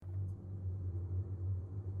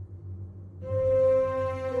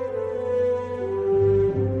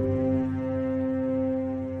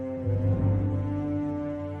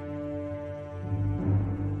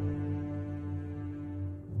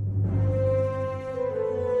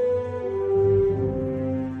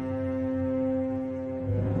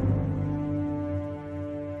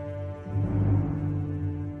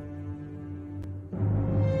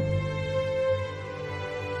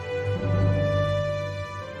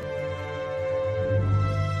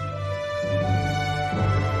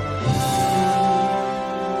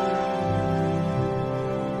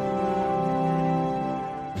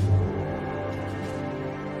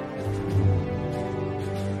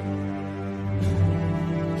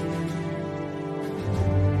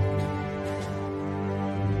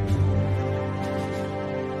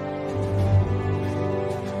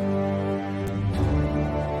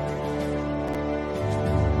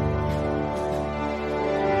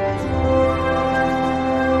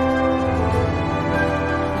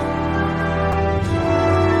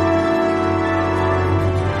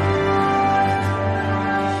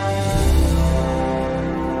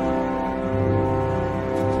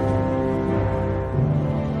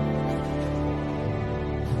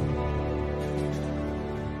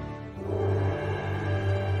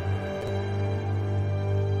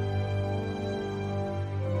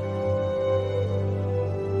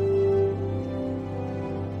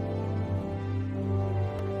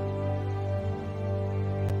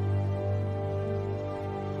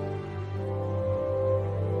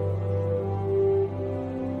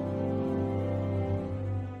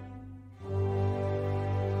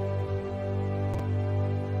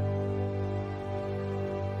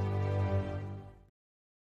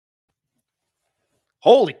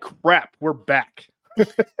Holy crap, we're back.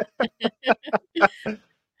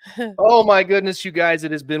 Oh my goodness, you guys,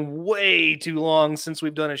 it has been way too long since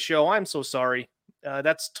we've done a show. I'm so sorry.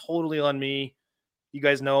 That's totally on me. You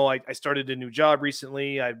guys know I started a new job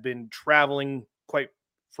recently. I've been traveling, quite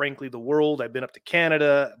frankly, the world. I've been up to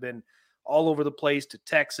Canada. I've been all over the place to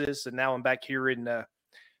Texas, and now I'm back here in the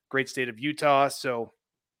great state of Utah. So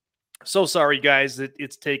sorry, guys, that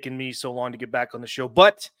it's taken me so long to get back on the show,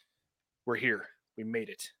 but we're here. We made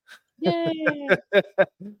it. Yay.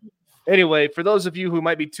 Anyway, for those of you who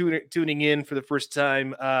might be tuning in for the first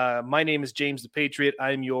time, my name is James the Patriot.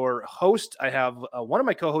 I'm your host. I have one of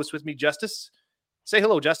my co-hosts with me, Justice. Say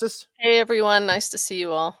hello, Justice. Hey, everyone. Nice to see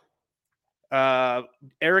you all.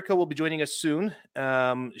 Erica will be joining us soon.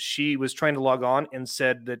 She was trying to log on and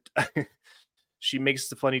said that she makes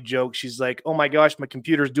the funny joke. She's like, oh my gosh, my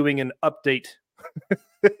computer's doing an update.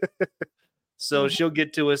 So she'll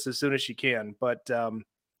get to us as soon as she can. But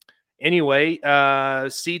anyway,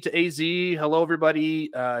 C to AZ. Hello,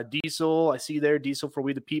 everybody. Diesel, I see there. Diesel for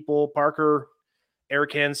We the People. Parker,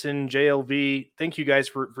 Eric Hansen, JLV. Thank you guys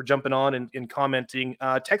for jumping on and commenting.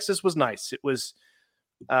 Texas was nice. It was,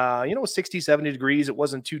 60, 70 degrees. It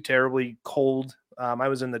wasn't too terribly cold. I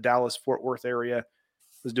was in the Dallas-Fort Worth area.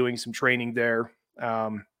 Was doing some training there.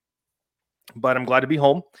 But I'm glad to be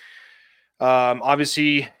home.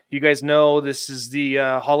 Obviously, you guys know this is the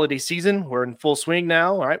holiday season. We're in full swing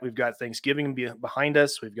now. All right. We've got Thanksgiving behind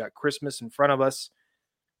us. We've got Christmas in front of us.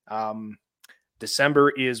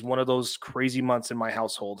 December is one of those crazy months in my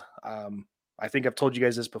household. I think I've told you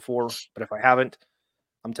guys this before, but if I haven't,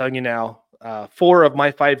 I'm telling you now, 4 of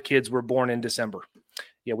my 5 kids were born in December.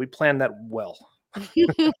 Yeah, we planned that well.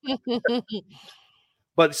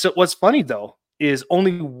 But so what's funny, though, is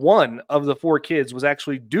only 1 of the 4 kids was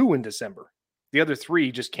actually due in December. The other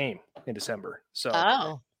 3 just came in December.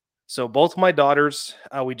 So both my daughters,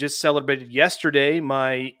 we just celebrated yesterday.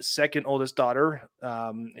 My second oldest daughter,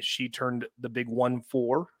 she turned the big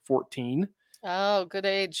 14. Oh, good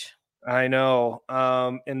age. I know.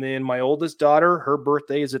 And then my oldest daughter, her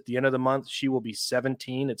birthday is at the end of the month. She will be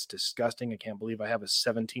 17. It's disgusting. I can't believe I have a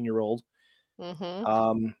 17-year-old.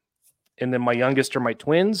 Mm-hmm. And then my youngest are my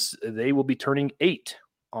twins. They will be turning 8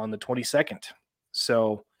 on the 22nd.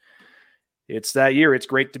 So it's that year. It's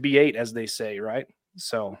great to be 8, as they say, right?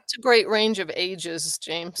 So it's a great range of ages,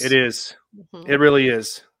 James. It is. Mm-hmm. It really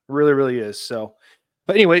is. Really, really is. So,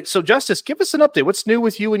 but anyway, so Justice, give us an update. What's new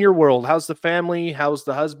with you in your world? How's the family? How's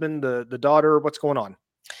the husband, the daughter? What's going on?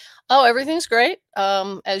 Oh, everything's great.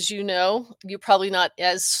 As you know, you're probably not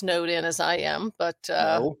as snowed in as I am, but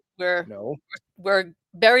we're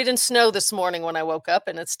buried in snow this morning when I woke up,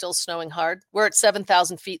 and it's still snowing hard. We're at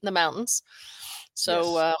 7,000 feet in the mountains.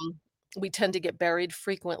 So yes. We tend to get buried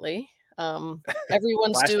frequently.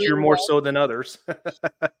 Everyone's last doing year more so than others.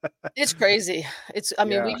 It's crazy.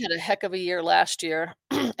 We had a heck of a year last year.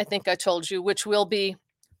 I think I told you, which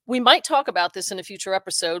we might talk about this in a future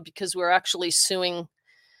episode because we're actually suing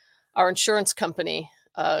our insurance company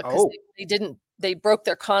because they broke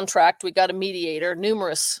their contract. We got a mediator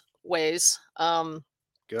numerous ways.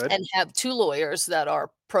 Good. And have 2 lawyers that are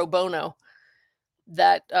pro bono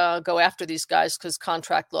that go after these guys because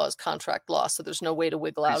contract law is contract law. So there's no way to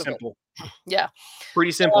wiggle out of it. Yeah.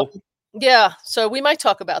 Pretty simple. Yeah. So we might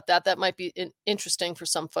talk about that. That might be interesting for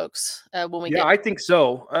some folks when we get. I think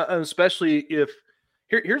so. Especially if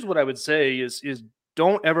here's what I would say is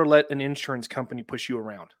don't ever let an insurance company push you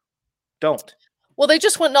around. Don't. Well, they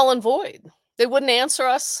just went null and void. They wouldn't answer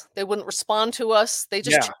us. They wouldn't respond to us. They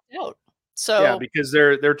just checked out. So yeah, because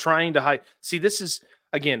they're trying to hide. See, this is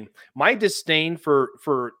again my disdain for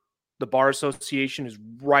the bar association is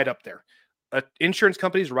right up there. Insurance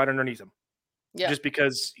companies right underneath them. Yeah. Just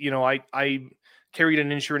because I carried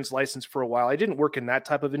an insurance license for a while. I didn't work in that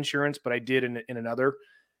type of insurance, but I did in another,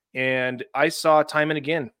 and I saw time and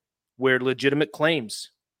again where legitimate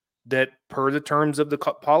claims that per the terms of the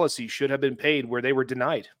policy should have been paid, where they were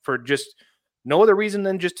denied for just no other reason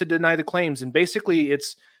than just to deny the claims. And basically,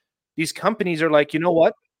 it's these companies are like, you know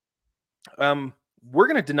what? We're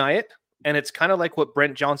going to deny it. And it's kind of like what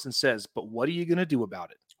Brent Johnson says, but what are you going to do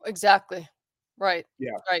about it? Exactly. Right.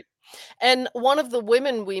 Yeah. Right. And one of the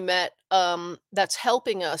women we met that's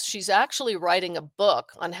helping us, she's actually writing a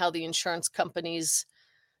book on how the insurance companies,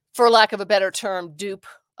 for lack of a better term, dupe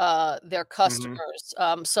their customers.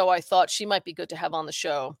 Mm-hmm. So I thought she might be good to have on the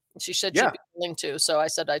show. She said she'd be willing to. So I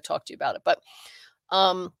said I'd talk to you about it. But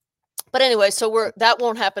But anyway, so that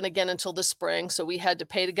won't happen again until the spring. So we had to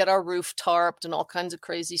pay to get our roof tarped and all kinds of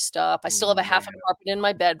crazy stuff. I still have a half a carpet in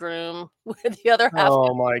my bedroom with the other half.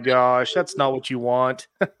 Oh my gosh, that's not what you want.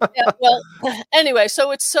 Yeah, well, anyway,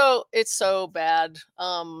 so it's so bad.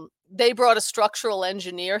 They brought a structural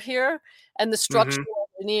engineer here, and the structural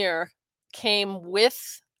engineer came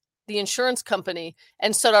with the insurance company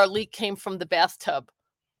and said our leak came from the bathtub.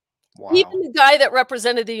 Wow. Even the guy that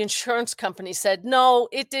represented the insurance company said, no,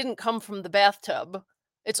 it didn't come from the bathtub.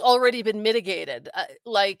 It's already been mitigated. I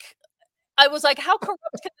was like, how corrupt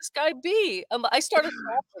can this guy be? I started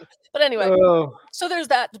laughing. But anyway, so there's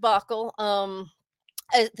that debacle.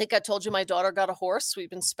 I think I told you my daughter got a horse. We've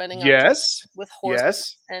been spending with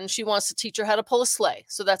horses, and she wants to teach her how to pull a sleigh.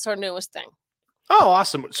 So that's our newest thing. Oh,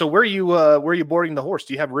 awesome. So where are you boarding the horse?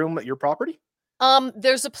 Do you have room at your property?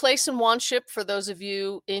 There's a place in Wanship for those of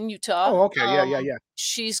you in Utah. Oh, okay. Yeah.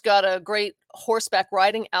 She's got a great horseback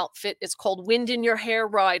riding outfit. It's called Wind in Your Hair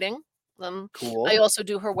Riding. Cool. I also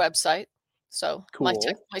do her website. So cool.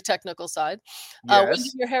 my technical side. Yes. Wind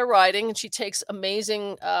in Your Hair Riding, and she takes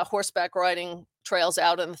amazing horseback riding trails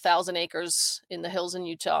out in 1,000 acres in the hills in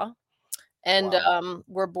Utah. And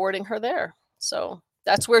we're boarding her there. So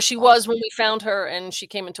that's where she was when we found her, and she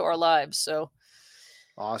came into our lives. So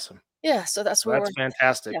awesome. Yeah, so that's where that's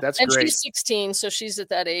fantastic. Yeah. That's and great. She's 16, so she's at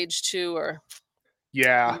that age too, or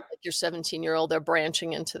like your 17-year-old, they're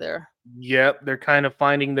branching into their. Yep, they're kind of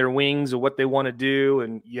finding their wings of what they want to do,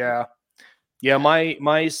 and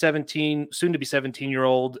my 17, soon to be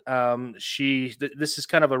 17-year-old, this is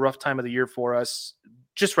kind of a rough time of the year for us,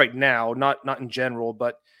 just right now, not in general,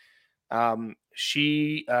 but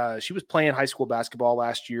she was playing high school basketball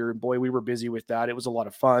last year, and boy, we were busy with that. It was a lot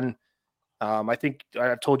of fun. I think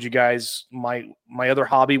I've told you guys my other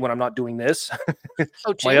hobby when I'm not doing this.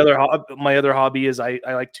 my other hobby is I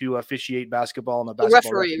like to officiate basketball. I'm a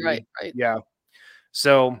basketball referee. Right. Yeah.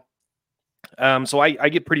 So I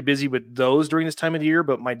get pretty busy with those during this time of the year,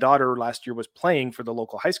 but my daughter last year was playing for the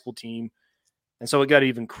local high school team. And so it got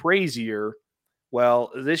even crazier. Well,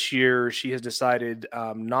 this year she has decided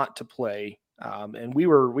not to play. And we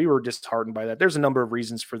were disheartened by that. There's a number of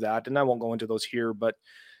reasons for that, and I won't go into those here, but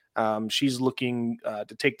she's looking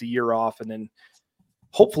to take the year off and then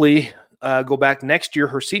hopefully go back next year,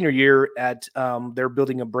 her senior year at they're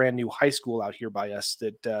building a brand new high school out here by us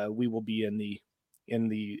that we will be in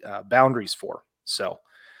the boundaries for. So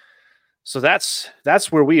that's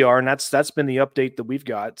where we are, and that's been the update that we've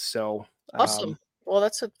got. So awesome. Well,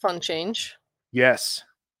 that's a fun change. Yes.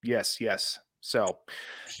 So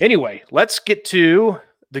anyway, let's get to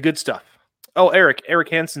the good stuff. Oh, Eric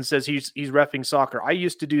Hansen says he's reffing soccer. I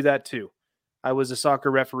used to do that too. I was a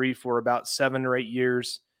soccer referee for about 7 or 8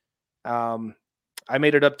 years. I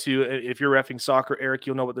made it up to, if you're reffing soccer, Eric,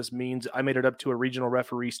 you'll know what this means. I made it up to a regional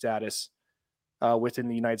referee status within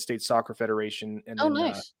the United States Soccer Federation. And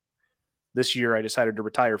nice. This year I decided to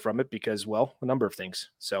retire from it because, well, a number of things.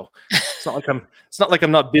 So it's not like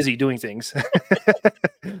I'm not busy doing things.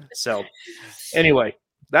 So anyway,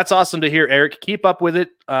 that's awesome to hear, Eric. Keep up with it.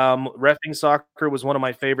 Reffing soccer was one of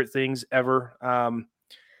my favorite things ever.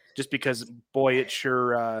 Just because, boy, it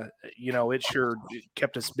sure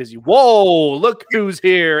kept us busy. Whoa, look who's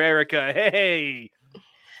here, Erica. Hey.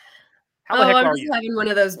 How the heck I'm just having one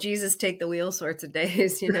of those Jesus take the wheel sorts of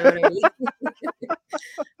days, you know what I mean?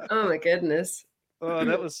 Oh my goodness. Oh,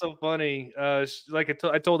 that was so funny. Like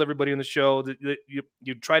I told everybody on the show that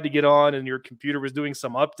you tried to get on and your computer was doing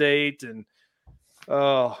some update, and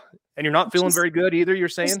you're not feeling very good either, you're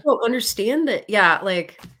saying? I just don't understand it. Yeah,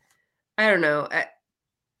 like, I don't know.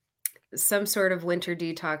 Some sort of winter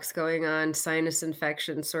detox going on, sinus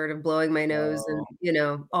infection, sort of blowing my nose and,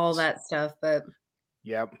 all that stuff. But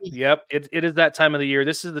Yep. It is that time of the year.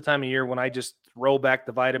 This is the time of year when I just roll back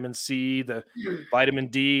the vitamin C, the vitamin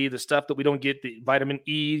D, the stuff that we don't get, the vitamin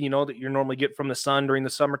E, that you normally get from the sun during the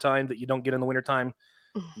summertime that you don't get in the wintertime.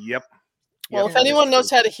 Yep. Well, if anyone knows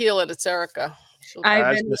how to heal it, it's Erica.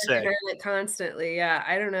 I've been working on it constantly. Yeah.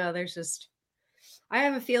 I don't know. I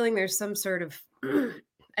have a feeling there's some sort of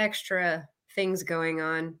extra things going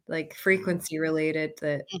on, like frequency related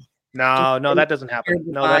that. No, that doesn't happen.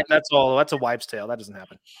 No, that's all. That's a wives' tale. That doesn't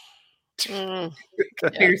happen.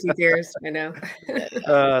 Conspiracy theorists, I know.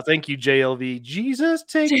 Thank you, JLV. Jesus,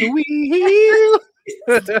 take the wheel.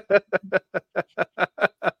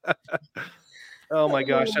 Oh my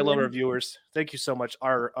gosh, I love our viewers. Thank you so much.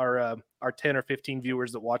 Our 10 or 15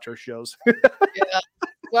 viewers that watch our shows. Yeah.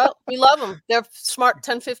 Well, we love them. They're smart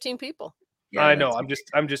 10, 15 people. Yeah, I know.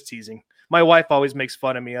 I'm just teasing. My wife always makes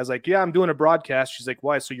fun of me. I was like, yeah, I'm doing a broadcast. She's like,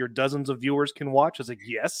 why? So your dozens of viewers can watch? I was like,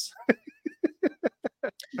 yes.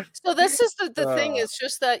 So this is the thing. It's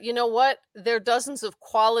just that, you know what? There are dozens of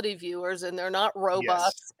quality viewers and they're not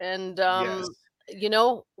robots. Yes. And, Yes. you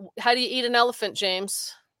know, how do you eat an elephant,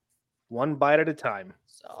 James? One bite at a time.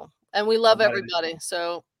 So, and we love everybody.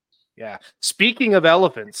 So, yeah. Speaking of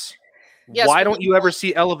elephants, yes, why don't you ever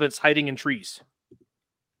see elephants hiding in trees?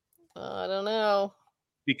 I don't know.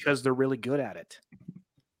 Because they're really good at it.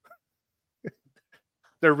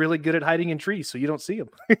 They're really good at hiding in trees, so you don't see them.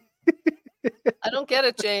 I don't get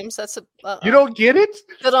it, James. That's a you don't get it?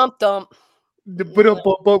 Dump.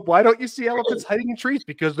 But why don't you see elephants hiding in trees?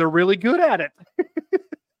 Because they're really good at it.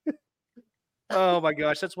 Oh my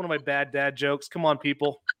gosh, that's one of my bad dad jokes. Come on,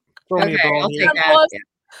 people. Throw me a bone here.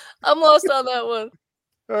 I'm lost on that one.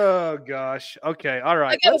 Oh gosh. Okay. All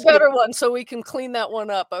right. I got a better one so we can clean that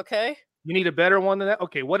one up, okay? You need a better one than that?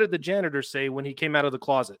 Okay, what did the janitor say when he came out of the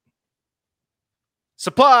closet?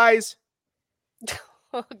 Supplies.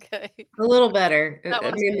 Okay. A little better.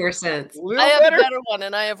 It made more sense. I have a better one,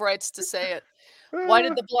 and I have rights to say it. Why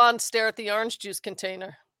did the blonde stare at the orange juice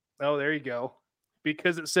container? Oh, there you go.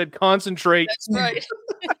 Because it said concentrate. That's right.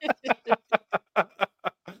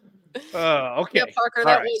 Okay. Yeah, Parker,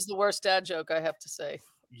 that was the worst dad joke, I have to say.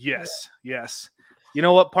 Yes, yes. You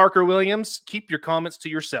know what, Parker Williams? Keep your comments to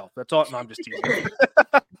yourself. That's all. No, I'm just teasing.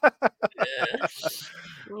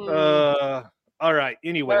 All right.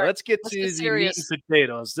 Anyway, let's get to the meat and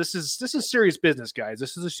potatoes. This is serious business, guys.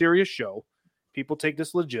 This is a serious show. People take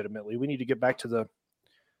this legitimately. We need to get back to the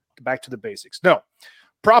basics. No,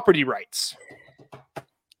 property rights.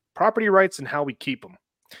 Property rights and how we keep them.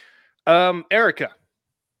 Erica.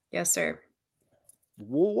 Yes, sir.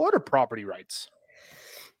 What are property rights?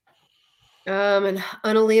 An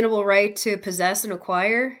unalienable right to possess and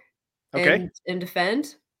acquire and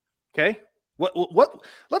defend. Okay. What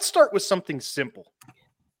let's start with something simple.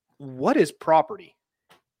 What is property?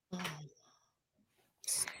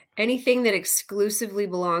 Anything that exclusively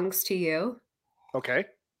belongs to you. Okay.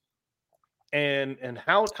 And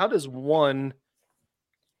how does one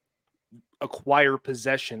acquire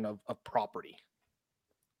possession of property?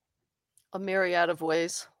 A myriad of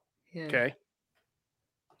ways. Yeah.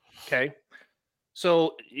 Okay.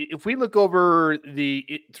 So if we look over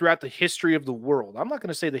throughout the history of the world, I'm not going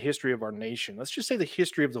to say the history of our nation. Let's just say the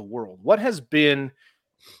history of the world. What has been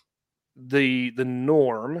the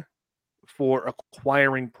norm for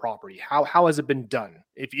acquiring property? How has it been done?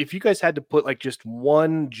 If you guys had to put like just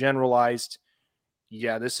one generalized,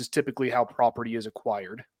 this is typically how property is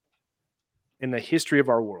acquired in the history of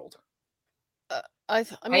our world. I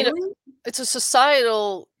mean, it's a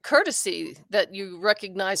societal courtesy that you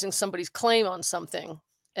recognizing somebody's claim on something,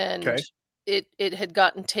 and it had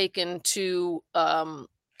gotten taken to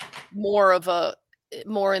more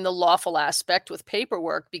in the lawful aspect with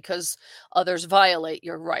paperwork because others violate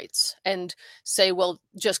your rights and say, well,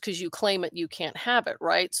 just because you claim it, you can't have it,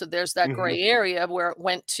 right? So there's that gray area where it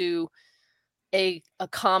went to a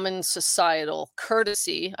common societal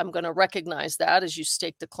courtesy. I'm going to recognize that as you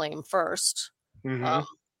stake the claim first.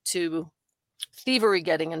 To thievery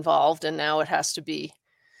getting involved, and now it has to be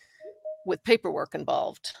with paperwork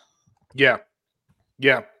involved. Yeah.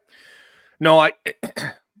 No,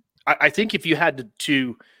 I think if you had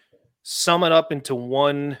to sum it up into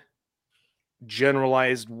one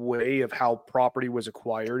generalized way of how property was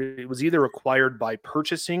acquired, it was either acquired by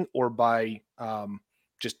purchasing or by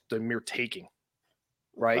just the mere taking,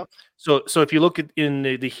 right? Okay. So if you look at in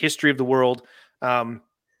the history of the world,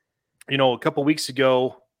 a couple weeks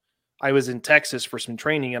ago, I was in Texas for some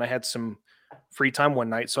training and I had some free time one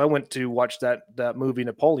night. So I went to watch that movie,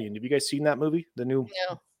 Napoleon. Have you guys seen that movie? The new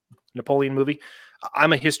Napoleon movie?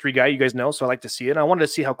 I'm a history guy, you guys know, so I like to see it. And I wanted to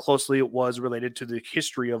see how closely it was related to the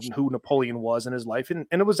history of who Napoleon was in his life. And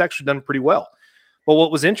it was actually done pretty well. But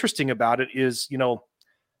what was interesting about it is,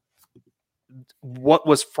 what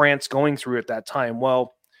was France going through at that time?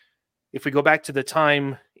 Well, if we go back to the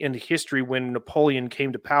time in history when Napoleon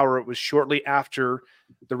came to power, it was shortly after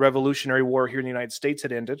the Revolutionary War here in the United States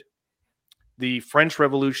had ended. The French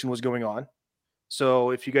Revolution was going on.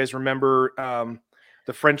 So if you guys remember,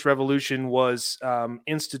 the French Revolution was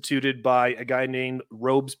instituted by a guy named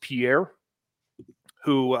Robespierre,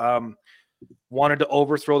 who wanted to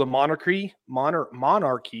overthrow the monarchy.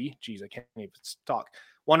 Geez, I can't even talk.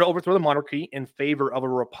 Wanted to overthrow the monarchy in favor of a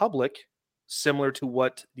republic, similar to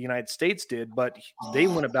what the United States did, but they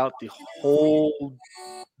went about it all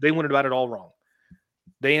wrong.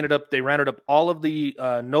 They rounded up all of the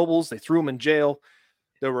nobles. They threw them in jail.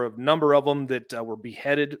 There were a number of them that were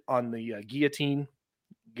beheaded on the guillotine.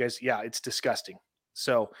 Guys, it's disgusting.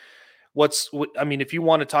 So if you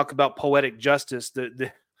want to talk about poetic justice,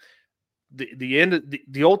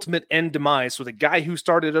 the ultimate end demise. So the guy who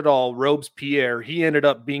started it all, Robespierre, he ended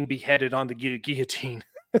up being beheaded on the guillotine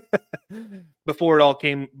before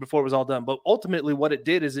it was all done. But ultimately, what it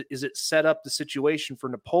did is it set up the situation for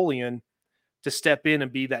Napoleon to step in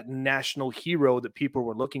and be that national hero that people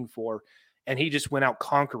were looking for. And he just went out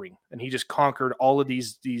conquering, and he just conquered all of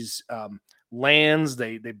these lands.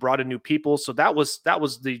 They brought in new people. So that was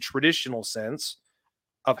the traditional sense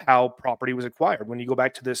of how property was acquired. When you go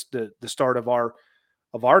back to the start of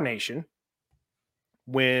our nation,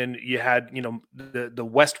 when you had, the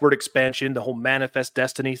westward expansion, the whole Manifest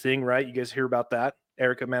Destiny thing, right? You guys hear about that,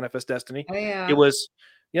 Erica? Manifest Destiny. Oh, yeah. It was,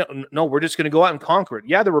 no, we're just going to go out and conquer it.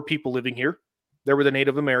 Yeah, there were people living here. There were the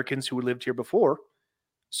Native Americans who lived here before.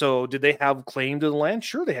 So did they have claim to the land?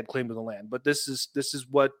 Sure, they had claim to the land. But this is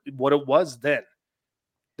what it was then.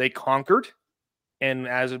 They conquered, and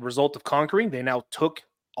as a result of conquering, they now took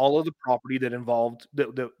all of the property that involved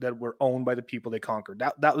that were owned by the people they conquered.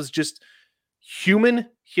 That was just human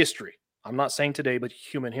history. I'm not saying today, but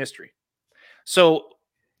human history. So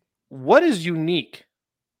what is unique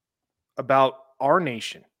about our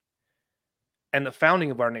nation and the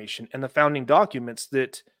founding of our nation and the founding documents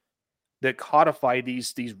that codify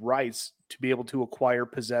these rights to be able to acquire,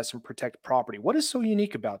 possess, and protect property? What is so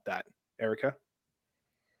unique about that, Erica?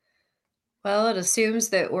 Well, it assumes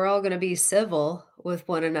that we're all going to be civil with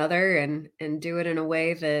one another and do it in a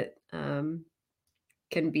way that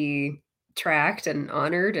can be tracked and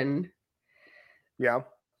honored. And yeah,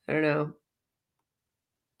 I don't know.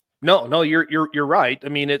 No, you're right. I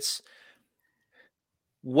mean, it's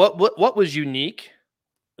what was unique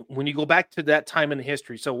when you go back to that time in the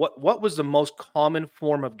history. So what was the most common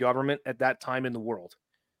form of government at that time in the world?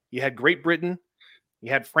 You had Great Britain,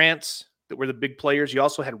 you had France that were the big players. You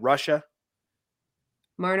also had Russia.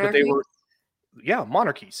 Monarchies?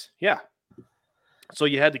 Monarchies. Yeah. So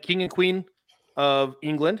you had the king and queen of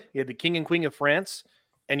England, you had the king and queen of France,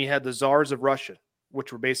 and you had the czars of Russia,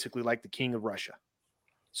 which were basically like the king of Russia.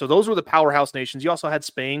 So those were the powerhouse nations. You also had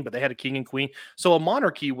Spain, but they had a king and queen. So a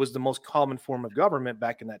monarchy was the most common form of government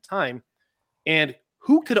back in that time. And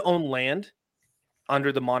who could own land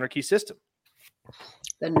under the monarchy system?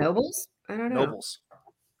 The nobles? I don't know. Nobles.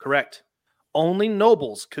 Correct. Only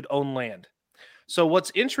nobles could own land. So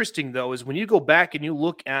what's interesting, though, is when you go back and you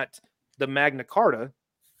look at the Magna Carta,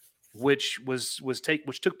 which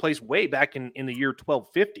took place way back in the year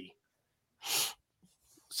 1250,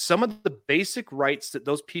 some of the basic rights that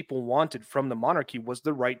those people wanted from the monarchy was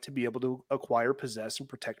the right to be able to acquire, possess, and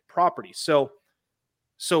protect property. So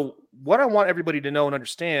what I want everybody to know and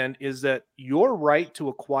understand is that your right to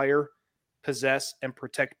acquire, possess, and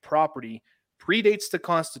protect property predates the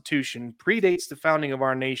Constitution, predates the founding of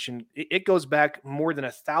our nation. It goes back more than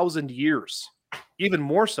 1,000 years, even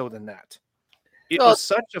more so than that. It was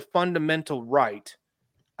such a fundamental right,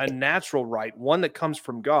 a natural right, one that comes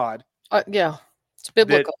from God. Yeah, it's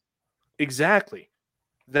biblical. Exactly.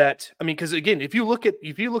 That, I mean, because again, if you look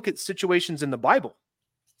at situations in the Bible,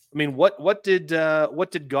 I mean, what did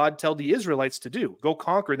God tell the Israelites to do? Go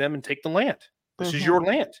conquer them and take the land. This is your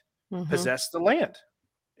land. Possess the land.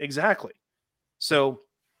 Exactly. So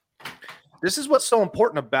this is what's so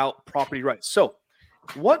important about property rights. So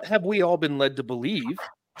what have we all been led to believe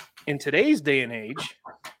in today's day and age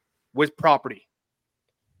with property?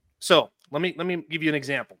 So let me give you an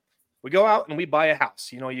example. We go out and we buy a house.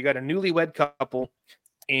 You got a newlywed couple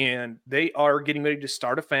and they are getting ready to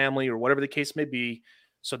start a family or whatever the case may be.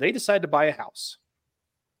 So they decide to buy a house.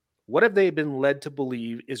 What have they been led to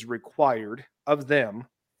believe is required of them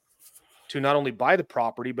to not only buy the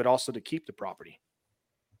property, but also to keep the property?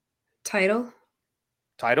 Title.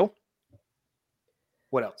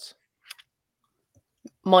 What else?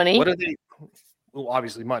 Money. What are they? Well,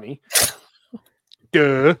 obviously money.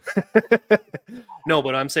 Duh. No,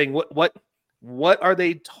 but I'm saying what are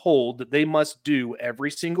they told that they must do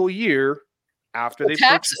every single year after they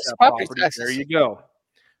purchase that property? Taxes. There you go.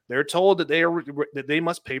 They're told that they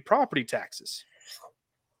must pay property taxes.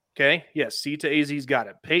 Okay. Yes. C to AZ's got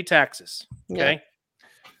it. Pay taxes. Okay.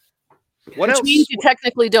 Yeah. What else? Means you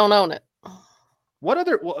technically don't own it. What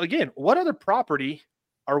other property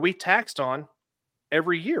are we taxed on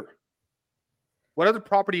every year? What other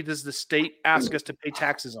property does the state ask us to pay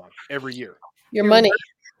taxes on every year? Your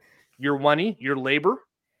money, your labor.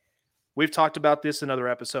 We've talked about this in other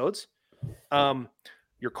episodes.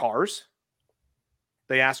 Your cars.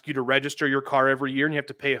 They ask you to register your car every year and you have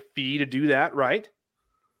to pay a fee to do that, right?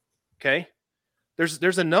 Okay.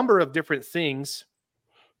 There's a number of different things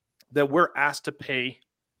that we're asked to pay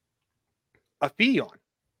a fee on.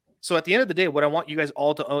 So at the end of the day, what I want you guys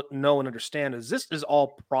all to know and understand is this is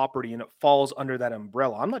all property and it falls under that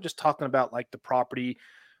umbrella. I'm not just talking about like the property,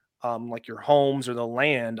 like your homes or the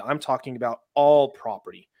land. I'm talking about all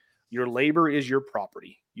property. Your labor is your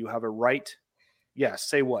property. You have a right. Yes.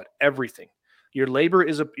 Say what? Everything. Your labor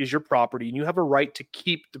is your property, and you have a right to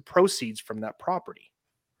keep the proceeds from that property.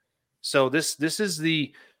 So this is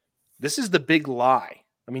the big lie.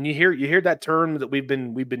 I mean, you hear that term that we've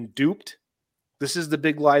been duped. This is the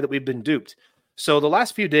big lie that we've been duped. So the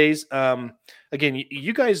last few days, again,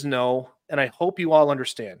 you guys know, and I hope you all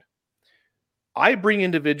understand, I bring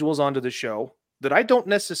individuals onto the show that I don't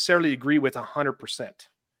necessarily agree with 100%,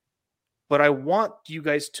 but I want you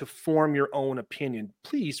guys to form your own opinion.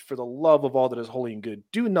 Please, for the love of all that is holy and good,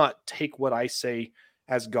 do not take what I say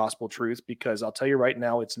as gospel truth, because I'll tell you right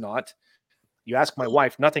now, it's not. You ask my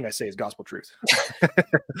wife, nothing I say is gospel truth.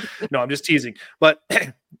 No, I'm just teasing. But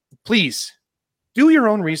please, do your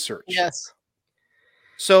own research. Yes.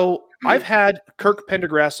 So I've had Kirk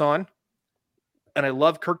Pendergrass on, and I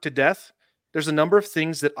love Kirk to death. There's a number of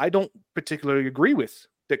things that I don't particularly agree with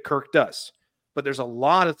that Kirk does, but there's a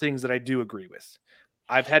lot of things that I do agree with.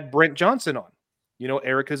 I've had Brent Johnson on. You know,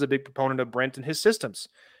 Erica's a big proponent of Brent and his systems.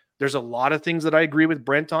 There's a lot of things that I agree with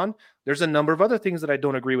Brent on. There's a number of other things that I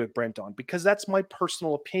don't agree with Brent on, because that's my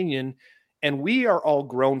personal opinion, and we are all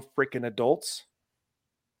grown freaking adults.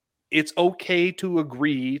 It's okay to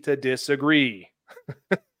agree to disagree.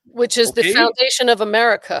 Which is the foundation of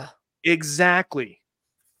America. Exactly.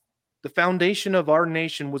 The foundation of our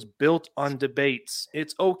nation was built on debates.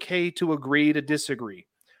 It's okay to agree to disagree.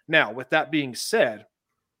 Now, with that being said,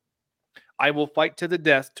 I will fight to the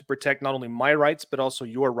death to protect not only my rights, but also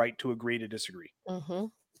your right to agree to disagree. Mm-hmm.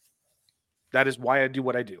 That is why I do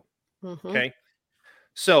what I do. Mm-hmm. Okay.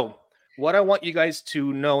 So what I want you guys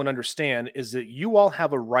to know and understand is that you all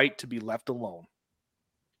have a right to be left alone.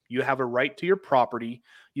 You have a right to your property.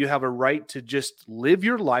 You have a right to just live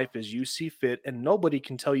your life as you see fit, and nobody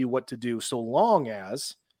can tell you what to do so long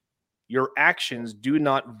as your actions do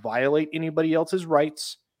not violate anybody else's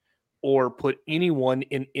rights or put anyone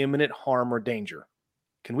in imminent harm or danger.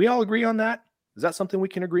 Can we all agree on that? Is that something we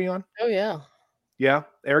can agree on? Oh, yeah. Yeah.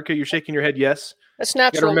 Erica, you're shaking your head yes. That's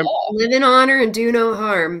natural law. Live in honor and do no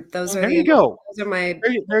harm. Those are there you go. Those are my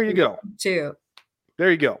there you go. Too.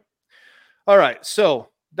 There you go. All right. So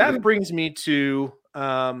that brings me to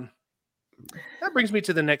the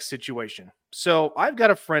next situation. So I've got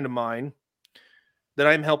a friend of mine that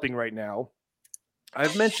I'm helping right now.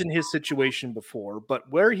 I've mentioned his situation before, but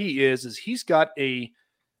where he is he's got a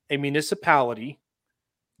municipality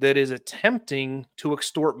that is attempting to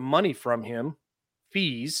extort money from him,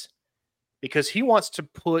 fees, because he wants to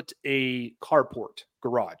put a carport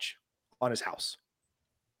garage on his house.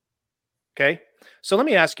 Okay. So let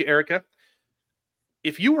me ask you, Erica,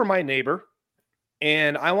 if you were my neighbor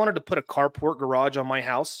and I wanted to put a carport garage on my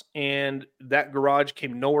house and that garage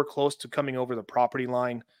came nowhere close to coming over the property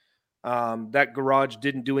line, that garage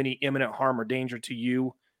didn't do any imminent harm or danger to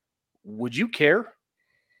you, would you care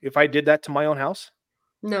if I did that to my own house?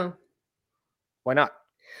 No. Why not?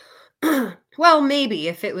 Well, maybe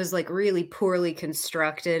if it was like really poorly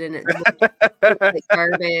constructed and it looked like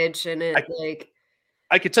garbage and it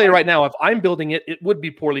I could tell you right now, if I'm building it, it would be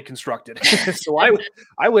poorly constructed. So I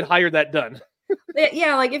would hire that done.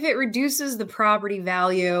 Yeah, like if it reduces the property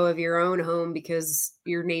value of your own home because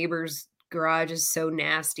your neighbor's garage is so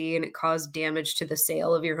nasty and it caused damage to the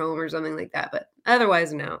sale of your home or something like that. But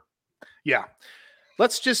otherwise, no. Yeah.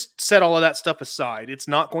 Let's just set all of that stuff aside. It's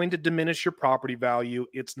not going to diminish your property value.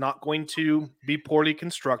 It's not going to be poorly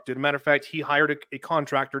constructed. Matter of fact, he hired a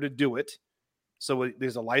contractor to do it. So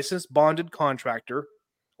there's a licensed bonded contractor,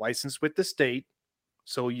 licensed with the state.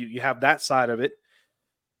 So you have that side of it.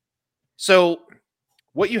 So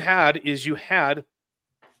what you had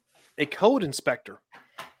a code inspector.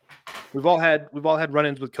 We've all had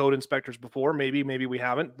run-ins with code inspectors before. Maybe we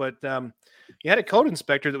haven't, but you had a code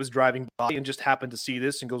inspector that was driving by and just happened to see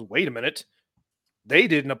this and goes, "Wait a minute, they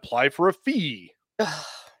didn't apply for a fee.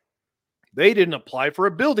 They didn't apply for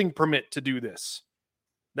a building permit to do this.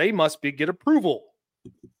 They must get approval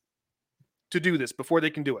to do this before they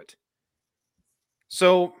can do it."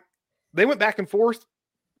 So they went back and forth.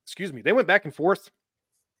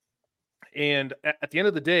 And at the end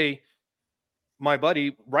of the day, my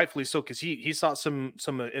buddy, rightfully so, because he sought some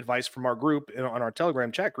advice from our group on our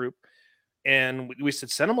Telegram chat group, and we said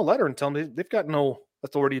send them a letter and tell them they've got no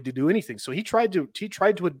authority to do anything. So he tried to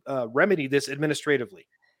remedy this administratively.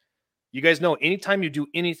 You guys know, anytime you do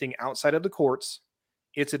anything outside of the courts,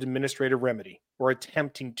 it's an administrative remedy or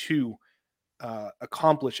attempting to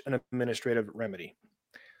accomplish an administrative remedy.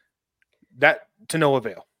 That to no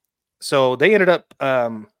avail. So they ended up,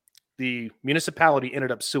 the municipality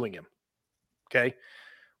ended up suing him. Okay.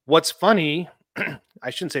 What's funny, I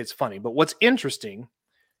shouldn't say it's funny, but what's interesting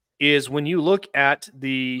is when you look at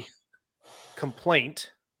the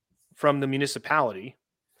complaint from the municipality,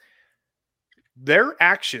 their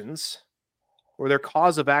actions or their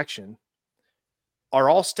cause of action are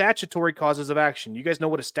all statutory causes of action. You guys know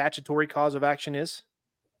what a statutory cause of action is?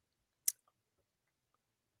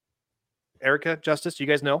 Erica, Justice, you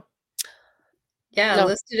guys know? Yeah, no.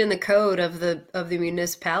 Listed in the code of the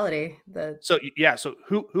municipality. So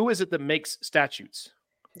who is it that makes statutes?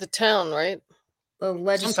 The town, right? The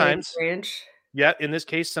legislative branch. Yeah, in this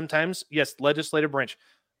case, sometimes, yes, legislative branch.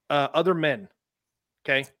 Other men,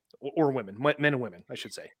 okay, or women, men and women, I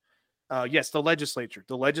should say. Yes, the legislature.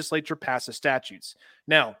 The legislature passes statutes.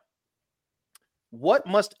 Now, what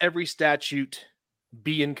must every statute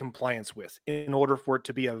be in compliance with in order for it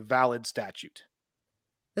to be a valid statute?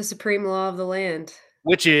 The supreme law of the land.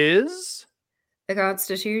 Which is? The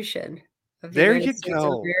Constitution of the United States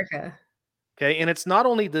of America. Okay, and it's not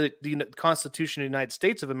only the Constitution of the United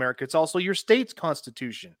States of America, it's also your state's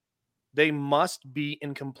constitution. They must be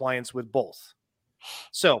in compliance with both.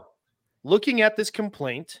 So, looking at this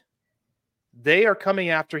complaint, they are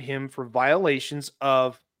coming after him for violations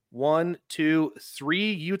of 1, 2,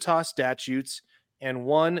 3 Utah statutes and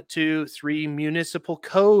 1, 2, 3 municipal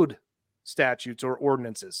code statutes or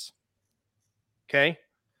ordinances. Okay?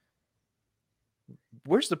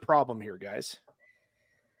 Where's the problem here, guys?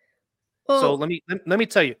 Well, so let me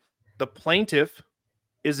tell you, the plaintiff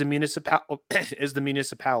is the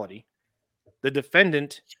municipality. The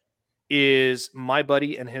defendant is my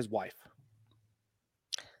buddy and his wife.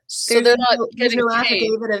 So they're not getting no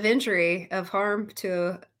affidavit of injury of harm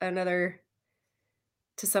to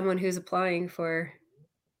someone who's applying for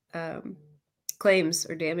claims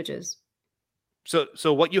or damages.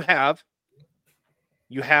 So what you have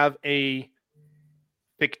a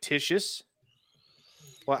fictitious.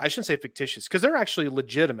 Well, I shouldn't say fictitious because they're actually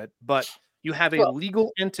legitimate, but you have a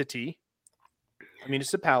legal entity, a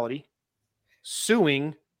municipality,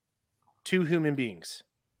 suing 2 human beings.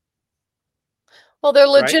 Well, they're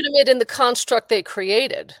legitimate in the construct they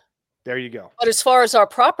created. There you go. But as far as our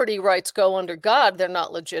property rights go under God, they're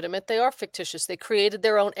not legitimate. They are fictitious. They created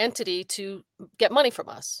their own entity to get money from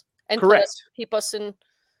us and keep us in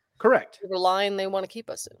the line they want to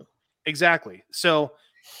keep us in. Exactly. So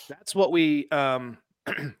that's what we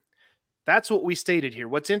that's what we stated here.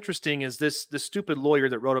 What's interesting is this stupid lawyer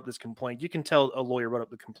that wrote up this complaint. You can tell a lawyer wrote up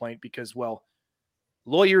the complaint because, well,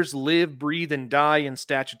 lawyers live, breathe, and die in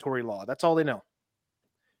statutory law. That's all they know.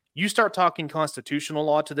 You start talking constitutional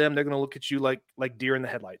law to them, they're going to look at you like deer in the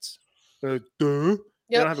headlights. They don't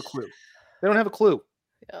have a clue. They don't have a clue.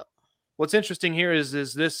 Yep. What's interesting here is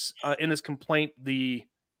this in this complaint, the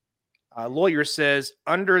lawyer says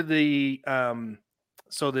under the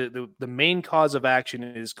so the main cause of action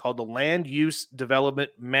is called the Land Use Development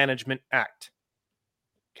Management Act.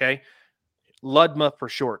 Okay, LUDMA for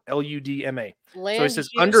short, LUDMA. So it says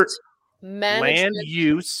under Land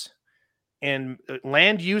Use and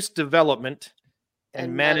Land Use Development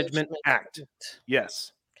and Management Act.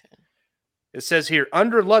 Yes. Okay. It says here,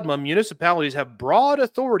 under LUDMA, municipalities have broad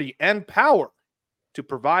authority and power to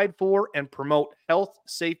provide for and promote health,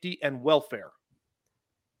 safety, and welfare.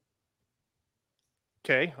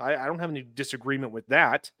 Okay, I don't have any disagreement with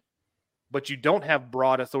that, but you don't have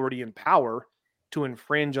broad authority and power to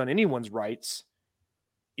infringe on anyone's rights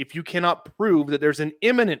if you cannot prove that there's an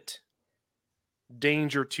imminent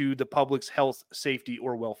danger to the public's health, safety,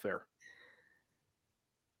 or welfare.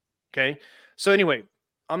 Okay, so anyway,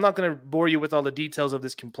 I'm not going to bore you with all the details of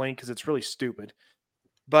this complaint because it's really stupid.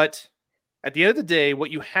 But at the end of the day, what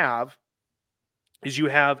you have is you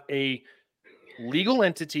have a legal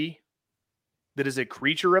entity that is a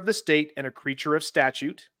creature of the state and a creature of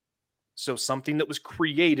statute. So something that was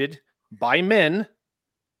created by men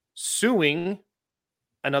suing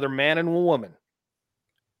another man and a woman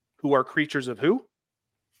who are creatures of who?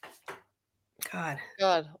 God.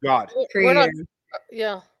 We're not,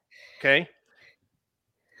 yeah. Okay.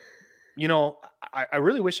 You know, I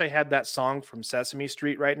really wish I had that song from Sesame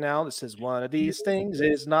Street right now that says, one of these things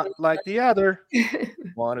is not like the other.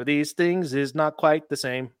 One of these things is not quite the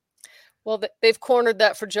same. Well, they've cornered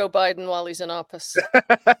that for Joe Biden while he's in office.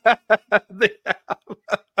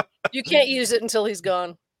 You can't use it until he's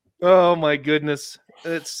gone. Oh my goodness.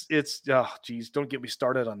 It's oh geez, don't get me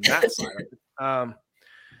started on that side.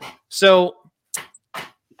 So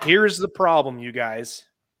here's the problem, you guys.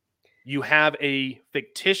 You have a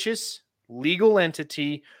fictitious legal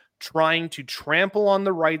entity trying to trample on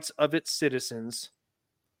the rights of its citizens,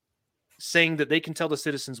 saying that they can tell the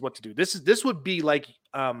citizens what to do. This would be like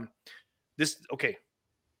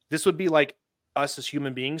this would be like us as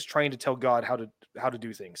human beings trying to tell God how to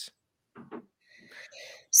do things.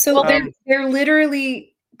 So they're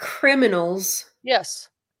literally criminals. Yes.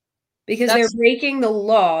 Because they're breaking the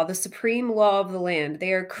law, the supreme law of the land.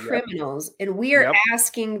 They are criminals. Yep. And we are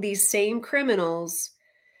asking these same criminals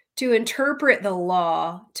to interpret the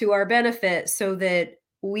law to our benefit so that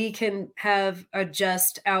we can have a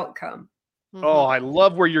just outcome. Mm-hmm. Oh, I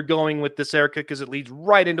love where you're going with this, Erica, because it leads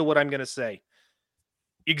right into what I'm going to say.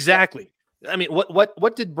 Exactly. I mean,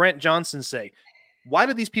 what did Brent Johnson say? Why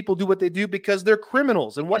do these people do what they do? Because they're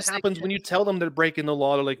criminals. And what happens when you tell them they're breaking the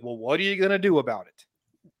law? They're like, well, what are you going to do about it?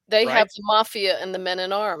 They have the mafia and the men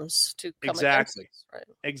in arms to come against us, right?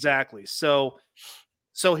 Exactly. So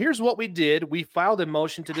here's what we did. We filed a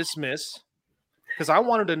motion to dismiss because I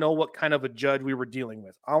wanted to know what kind of a judge we were dealing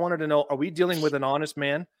with. I wanted to know, are we dealing with an honest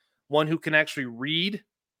man, one who can actually read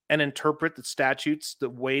and interpret the statutes the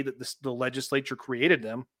way that the legislature created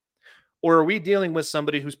them? Or are we dealing with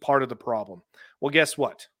somebody who's part of the problem? Well, guess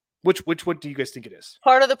what? Which do you guys think it is?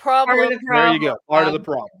 Part of the problem. There you go. Part of the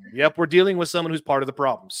problem. Yep, we're dealing with someone who's part of the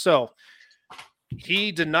problem. So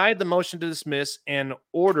he denied the motion to dismiss and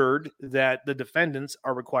ordered that the defendants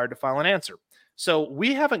are required to file an answer. So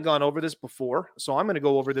we haven't gone over this before, so I'm going to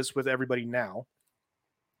go over this with everybody now.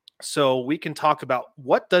 So we can talk about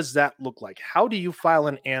what does that look like? How do you file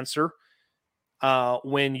an answer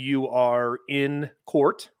when you are in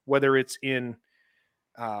court, whether it's in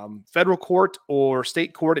federal court or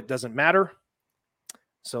state court, it doesn't matter.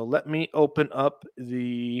 So let me open up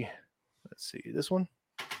let's see, this one.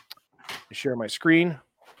 Share my screen.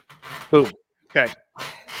 Boom. Okay.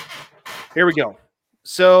 Here we go.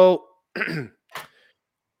 So for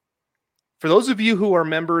those of you who are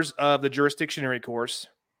members of the jurisdictionary course,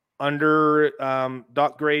 under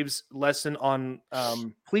Doc Graves' lesson on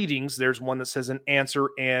pleadings, there's one that says an answer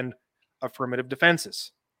and affirmative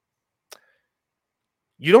defenses.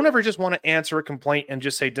 You don't ever just want to answer a complaint and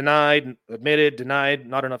just say denied, admitted, denied,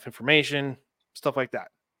 not enough information, stuff like that.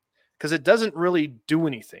 Because it doesn't really do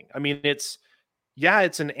anything. I mean, it's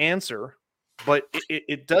an answer, but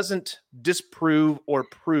it doesn't disprove or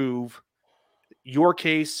prove your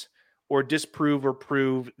case or disprove or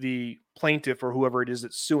prove the plaintiff or whoever it is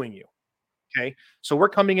that's suing you. Okay. So we're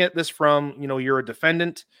coming at this from, you're a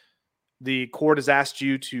defendant. The court has asked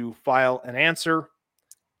you to file an answer,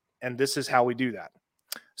 and this is how we do that.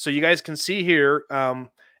 So you guys can see here,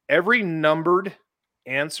 every numbered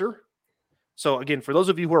answer. So again, for those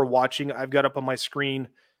of you who are watching, I've got up on my screen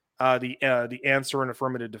the answer and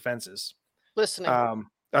affirmative defenses. Listening.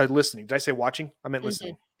 Listening. Did I say watching? I meant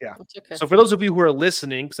listening. Yeah. Okay. So for those of you who are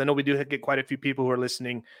listening, because I know we do get quite a few people who are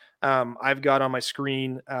listening, I've got on my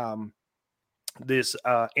screen this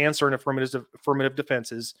answer and affirmative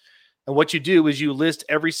defenses. And what you do is you list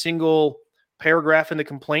every single paragraph in the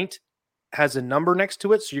complaint has a number next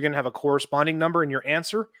to it. So you're going to have a corresponding number in your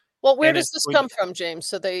answer. Well, where does this come from, James?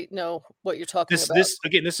 So they know what you're talking about.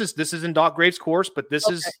 This is in Doc Graves' course, but this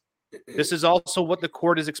is also what the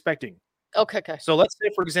court is expecting. Okay. So let's say,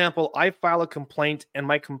 for example, I file a complaint and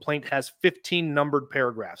my complaint has 15 numbered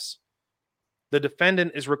paragraphs. The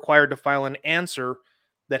defendant is required to file an answer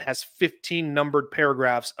that has 15 numbered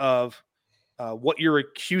paragraphs of what you're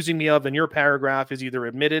accusing me of in your paragraph is either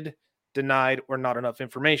admitted, denied, or not enough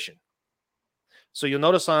information. So you'll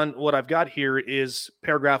notice on what I've got here is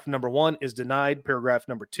paragraph number 1 is denied. Paragraph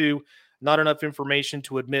number 2, not enough information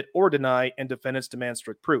to admit or deny, and defendants demand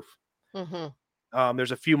strict proof. Mm-hmm.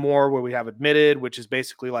 There's a few more where we have admitted, which is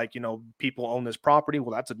basically like, people own this property.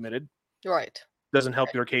 Well, that's admitted. Right. Doesn't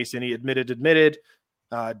help your case any. Admitted,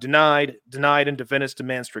 denied, and defendants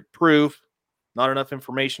demand strict proof. Not enough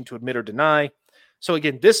information to admit or deny. So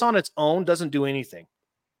again, this on its own doesn't do anything.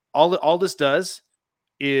 All this does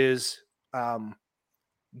is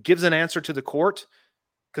gives an answer to the court,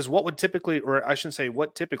 because what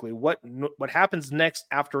happens next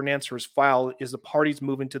after an answer is filed is the parties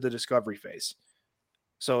move into the discovery phase.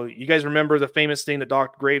 So you guys remember the famous thing that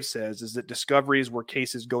Dr. Graves says is that discovery is where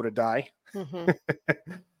cases go to die. Mm-hmm.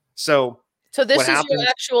 So this is your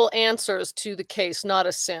actual answers to the case, not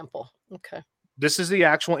a sample. Okay. This is the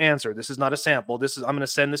actual answer. This is not a sample. I'm going to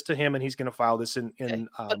send this to him and he's going to file this in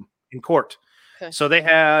court. Okay. So they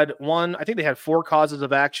had I think they had 4 causes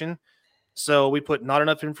of action. So we put not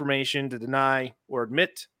enough information to deny or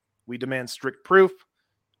admit. We demand strict proof,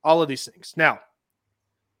 all of these things. Now,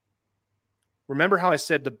 remember how I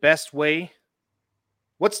said the best way?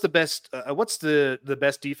 What's the best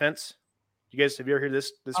defense? You guys, have you ever heard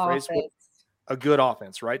this phrase? A good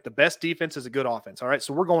offense, right? The best defense is a good offense. All right.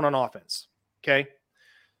 So we're going on offense. Okay.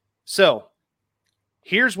 So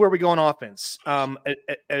here's where we go on offense.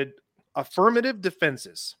 Affirmative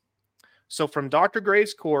defenses. So from Dr.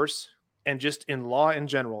 Graves' course and just in law in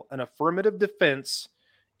general, an affirmative defense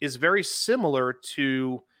is very similar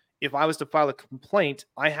to if I was to file a complaint,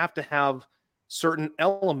 I have to have certain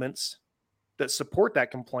elements that support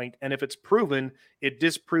that complaint. And if it's proven, it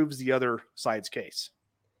disproves the other side's case.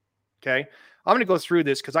 Okay. I'm going to go through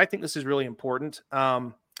this because I think this is really important.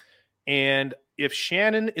 And if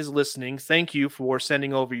Shannon is listening, thank you for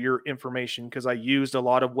sending over your information because I used a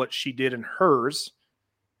lot of what she did in hers,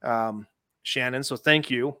 Shannon. So thank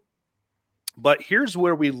you. But here's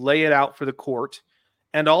where we lay it out for the court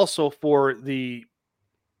and also for the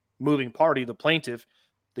moving party, the plaintiff,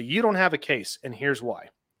 that you don't have a case. And here's why.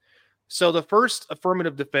 So the first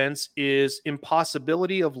affirmative defense is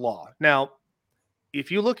impossibility of law. Now,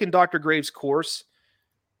 if you look in Dr. Graves' course,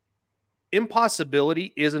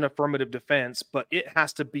 impossibility is an affirmative defense, but it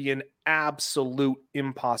has to be an absolute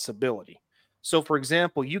impossibility. So, for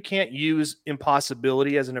example, you can't use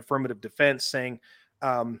impossibility as an affirmative defense saying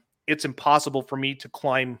it's impossible for me to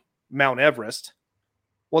climb Mount Everest.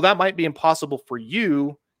 Well, that might be impossible for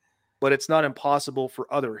you, but it's not impossible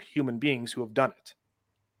for other human beings who have done it.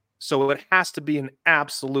 So it has to be an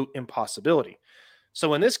absolute impossibility.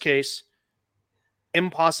 So in this case,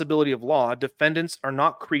 impossibility of law, defendants are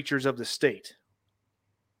not creatures of the state.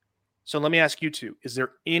 So let me ask you two, is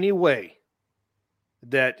there any way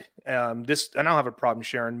that this, and I don't have a problem,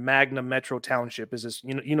 Sharon, Magna Metro Township, is this,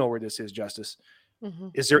 you know where this is, Justice. Mm-hmm.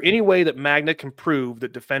 Is there any way that Magna can prove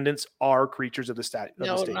that defendants are creatures of the state?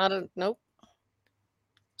 No, nope.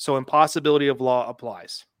 So impossibility of law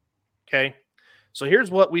applies. Okay. So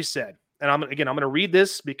here's what we said. And I'm going to read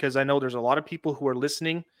this because I know there's a lot of people who are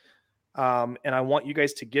listening. And I want you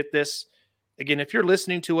guys to get this. Again, if you're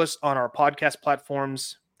listening to us on our podcast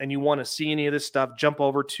platforms and you want to see any of this stuff, jump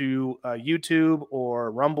over to YouTube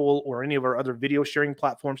or Rumble or any of our other video sharing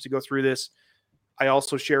platforms to go through this. I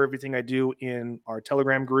also share everything I do in our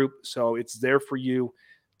Telegram group. So it's there for you.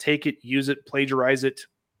 Take it, use it, plagiarize it.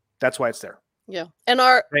 That's why it's there. Yeah. And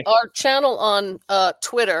our channel on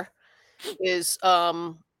Twitter is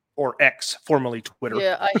or X, formerly Twitter.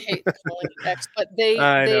 Yeah, I hate calling it X, but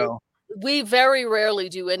we very rarely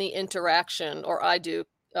do any interaction, or I do,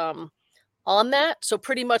 on that. So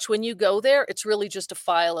pretty much when you go there, it's really just a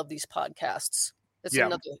file of these podcasts. It's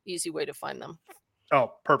another easy way to find them.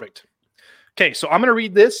 Oh, perfect. Okay, so I'm going to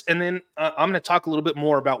read this, and then I'm going to talk a little bit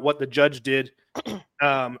more about what the judge did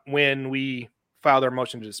when we filed our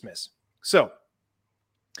motion to dismiss. So,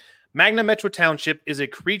 Magna Metro Township is a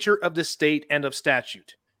creature of the state and of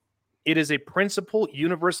statute. It is a principle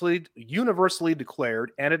universally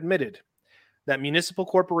declared and admitted that municipal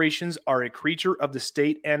corporations are a creature of the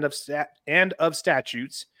state and of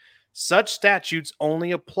statutes. Such statutes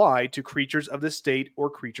only apply to creatures of the state or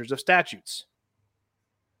creatures of statutes.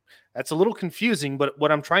 That's a little confusing, but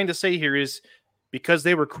what I'm trying to say here is because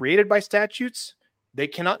they were created by statutes, they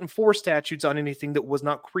cannot enforce statutes on anything that was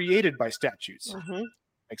not created by statutes. Mm-hmm.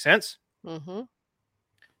 Make sense? Mm-hmm.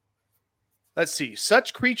 Let's see.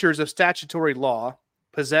 Such creatures of statutory law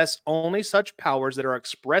possess only such powers that are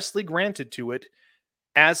expressly granted to it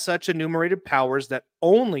as such enumerated powers that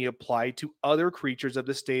only apply to other creatures of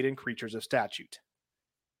the state and creatures of statute.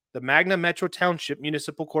 The Magna Metro Township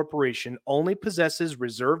Municipal Corporation only possesses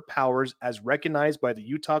reserved powers as recognized by the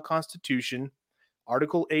Utah Constitution,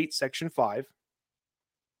 Article 8, Section 5.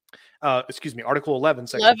 Article 11,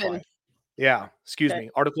 Section 5. Yeah,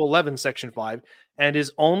 Article 11, Section 5, and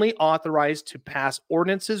is only authorized to pass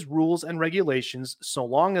ordinances, rules, and regulations so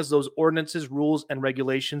long as those ordinances, rules, and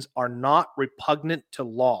regulations are not repugnant to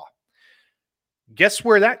law. Guess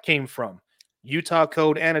where that came from? Utah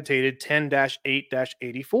Code Annotated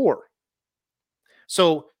 10-8-84.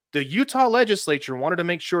 So the Utah legislature wanted to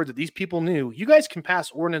make sure that these people knew you guys can pass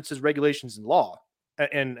ordinances, regulations, and law,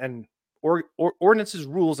 and ordinances,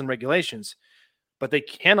 rules, and regulations, but they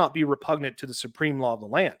cannot be repugnant to the supreme law of the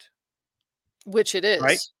land. Which it is.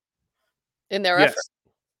 Right? In their effort.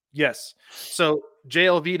 Yes. So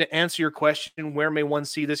JLV, to answer your question, where may one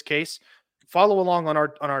see this case? Follow along on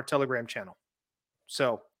our Telegram channel.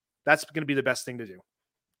 So that's going to be the best thing to do.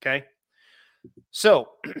 Okay. So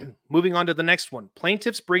moving on to the next one.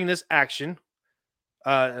 Plaintiffs bring this action.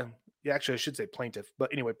 Actually, I should say plaintiff.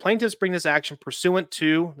 But anyway, plaintiffs bring this action pursuant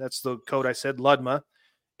to, that's the code I said, LUDMA,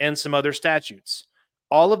 and some other statutes.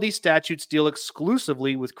 All of these statutes deal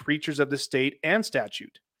exclusively with creatures of the state and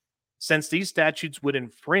statute. Since these statutes would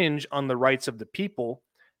infringe on the rights of the people,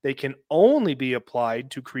 they can only be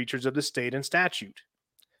applied to creatures of the state and statute.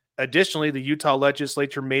 Additionally, the Utah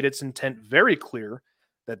legislature made its intent very clear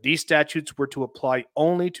that these statutes were to apply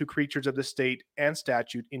only to creatures of the state and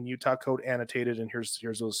statute in Utah Code annotated. And here's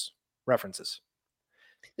those references.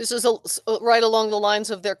 This is right along the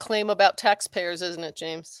lines of their claim about taxpayers, isn't it,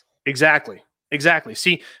 James? Exactly.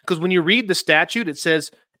 See, because when you read the statute, it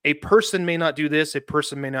says a person may not do this, a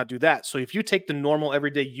person may not do that. So if you take the normal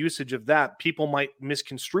everyday usage of that, people might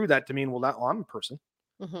misconstrue that to mean, well, I'm a person.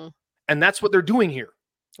 Mm-hmm. And that's what they're doing here.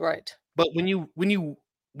 Right. But when you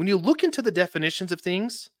look into the definitions of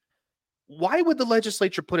things, why would the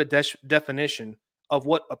legislature put a definition of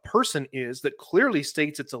what a person is that clearly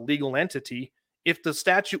states it's a legal entity if the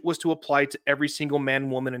statute was to apply to every single man,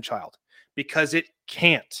 woman, and child? Because it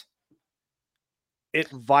can't. It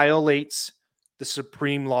violates the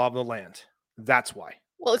supreme law of the land. That's why.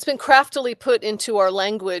 Well, it's been craftily put into our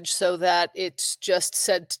language so that it's just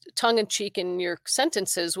said tongue-in-cheek in your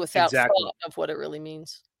sentences without thought of what it really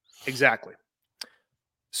means. Exactly.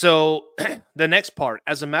 So the next part,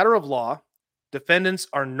 as a matter of law, defendants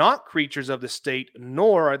are not creatures of the state,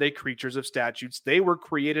 nor are they creatures of statutes. They were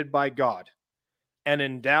created by God and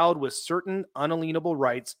endowed with certain unalienable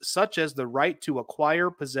rights, such as the right to acquire,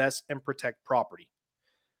 possess, and protect property.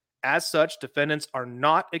 As such, defendants are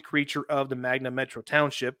not a creature of the Magna Metro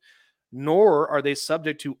Township, nor are they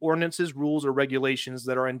subject to ordinances, rules, or regulations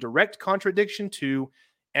that are in direct contradiction to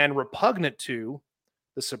and repugnant to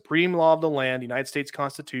the supreme law of the land, the United States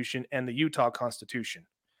Constitution, and the Utah Constitution.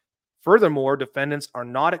 Furthermore, defendants are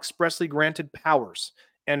not expressly granted powers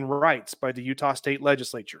and rights by the Utah State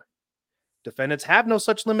Legislature. Defendants have no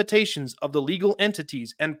such limitations of the legal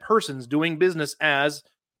entities and persons doing business as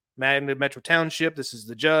Magna Metro Township. This is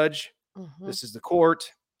the judge. Mm-hmm. This is the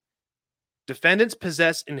court. Defendants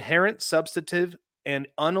possess inherent, substantive, and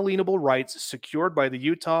unalienable rights secured by the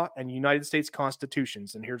Utah and United States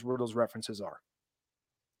Constitutions. And here's where those references are.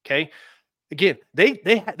 Okay. Again, they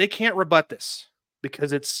can't rebut this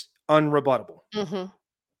because it's unrebuttable. Mm-hmm.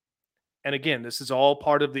 And again, this is all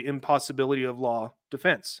part of the impossibility of law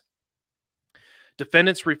defense.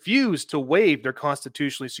 Defendants refuse to waive their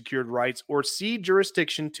constitutionally secured rights or cede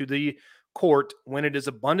jurisdiction to the court when it is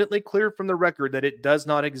abundantly clear from the record that it does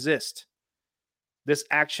not exist. This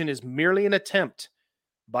action is merely an attempt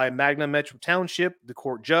by Magna Metro Township, the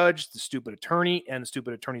court judge, the stupid attorney, and the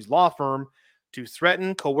stupid attorney's law firm to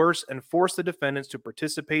threaten, coerce, and force the defendants to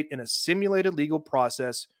participate in a simulated legal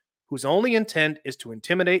process whose only intent is to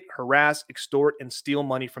intimidate, harass, extort, and steal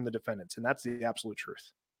money from the defendants. And that's the absolute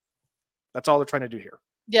truth. That's all they're trying to do here.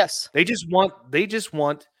 Yes. They just want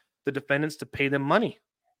the defendants to pay them money.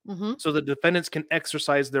 Mm-hmm. So the defendants can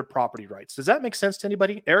exercise their property rights. Does that make sense to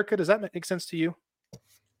anybody? Erica, does that make sense to you?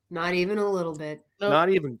 Not even a little bit. Nope. Not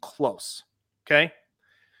even close. Okay.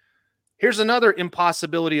 Here's another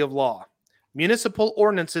impossibility of law. Municipal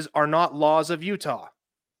ordinances are not laws of Utah.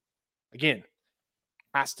 Again,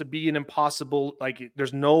 has to be an impossible, like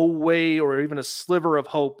there's no way or even a sliver of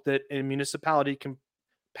hope that a municipality can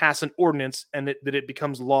pass an ordinance and that it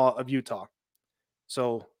becomes law of Utah.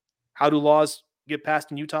 So how do laws get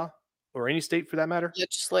passed in Utah or any state for that matter?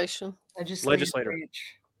 Legislator.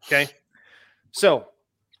 Okay. So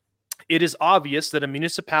it is obvious that a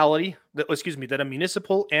municipal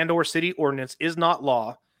and or city ordinance is not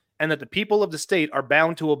law and that the people of the state are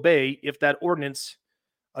bound to obey if that ordinance.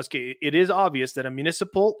 Okay, it is obvious that a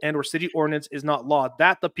municipal and or city ordinance is not law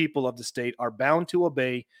that the people of the state are bound to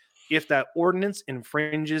obey if that ordinance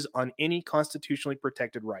infringes on any constitutionally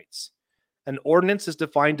protected rights. An ordinance is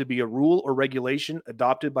defined to be a rule or regulation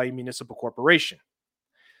adopted by a municipal corporation.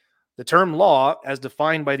 The term law, as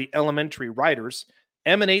defined by the elementary writers,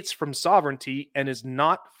 emanates from sovereignty and is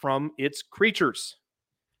not from its creatures.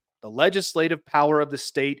 The legislative power of the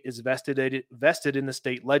state is vested in the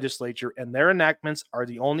state legislature, and their enactments are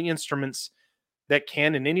the only instruments that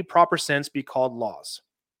can, in any proper sense, be called laws.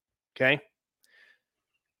 Okay?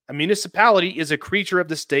 A municipality is a creature of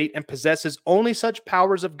the state and possesses only such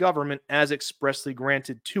powers of government as expressly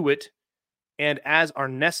granted to it and as are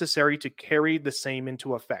necessary to carry the same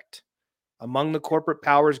into effect. Among the corporate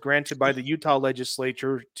powers granted by the Utah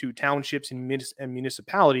legislature to townships and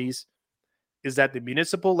municipalities is that the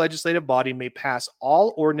municipal legislative body may pass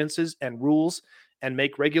all ordinances and rules and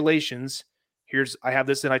make regulations. I have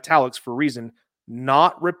this in italics for a reason,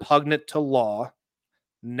 not repugnant to law,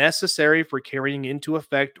 necessary for carrying into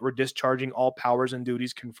effect or discharging all powers and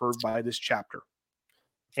duties conferred by this chapter,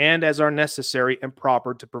 and as are necessary and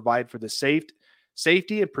proper to provide for the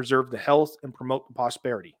safety and preserve the health and promote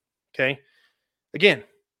prosperity. Okay. Again,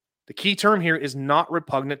 the key term here is not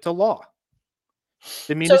repugnant to law.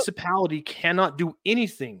 The municipality cannot do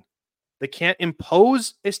anything. They can't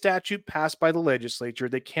impose a statute passed by the legislature.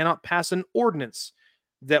 They cannot pass an ordinance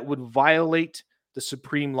that would violate the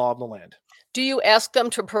supreme law of the land. Do you ask them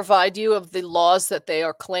to provide you of the laws that they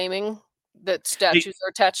are claiming that statutes are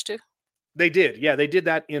attached to? They did. Yeah, they did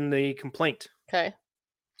that in the complaint. Okay.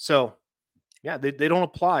 So, yeah, they don't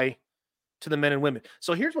apply to the men and women.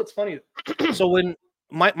 So here's what's funny. So when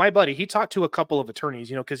my buddy, he talked to a couple of attorneys,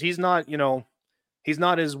 because he's not, he's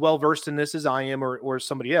not as well versed in this as I am or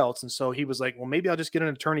somebody else. And so he was like, well, maybe I'll just get an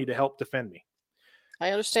attorney to help defend me. I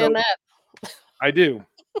understand that. I do.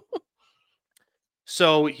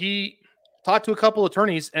 So he talked to a couple of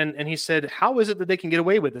attorneys and he said, how is it that they can get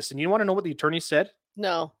away with this? And you want to know what the attorney said?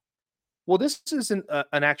 No. Well, this isn't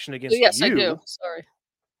an action against you. Yes, I do. Sorry.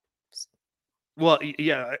 Well,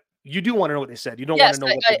 yeah, you do want to know what they said. You don't want to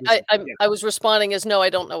know what I was responding as no, I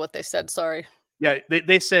don't know what they said. Sorry. Yeah,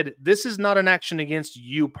 they said this is not an action against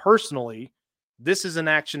you personally. This is an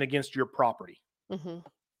action against your property. Mm-hmm.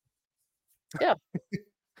 Yeah.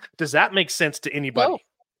 Does that make sense to anybody?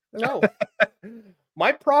 No.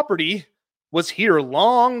 My property was here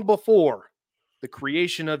long before the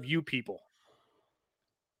creation of you people.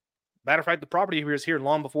 Matter of fact, the property was here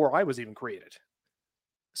long before I was even created.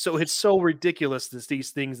 So it's so ridiculous, these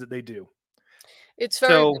things that they do. It's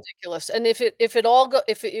very ridiculous. And if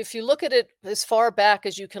you look at it as far back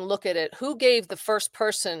as you can look at it, who gave the first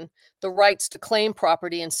person the rights to claim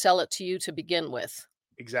property and sell it to you to begin with?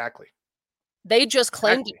 Exactly. They just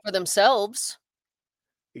claimed it for themselves.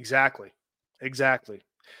 Exactly.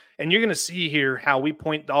 And you're going to see here how we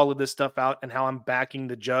point all of this stuff out and how I'm backing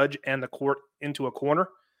the judge and the court into a corner.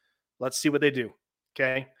 Let's see what they do.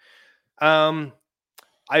 Okay. I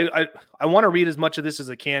want to read as much of this as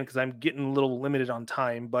I can because I'm getting a little limited on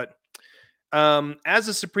time. But as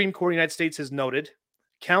the Supreme Court of the United States has noted,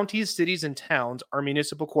 counties, cities, and towns are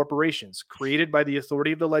municipal corporations created by the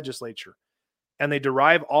authority of the legislature, and they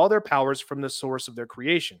derive all their powers from the source of their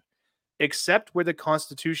creation, except where the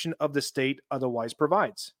Constitution of the state otherwise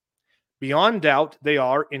provides. Beyond doubt, they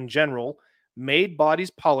are, in general, made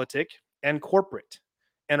bodies politic and corporate,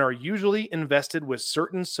 and are usually invested with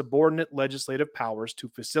certain subordinate legislative powers to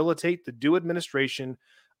facilitate the due administration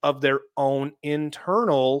of their own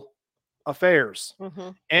internal affairs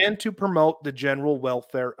and to promote the general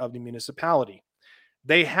welfare of the municipality.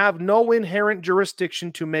 They have no inherent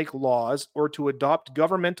jurisdiction to make laws or to adopt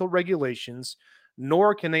governmental regulations,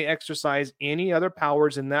 nor can they exercise any other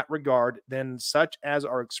powers in that regard than such as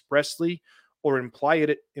are expressly or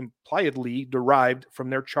impliedly derived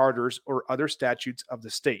from their charters or other statutes of the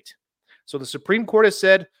state. So the Supreme Court has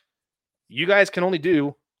said, you guys can only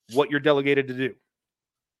do what you're delegated to do.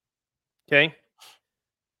 Okay.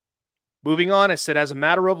 Moving on, I said, as a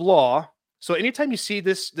matter of law. So anytime you see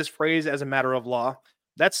this phrase as a matter of law,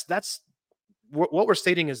 that's what we're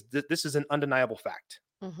stating is that this is an undeniable fact.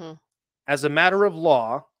 As a matter of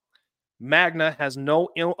law, Magna has no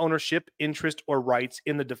ownership, interest, or rights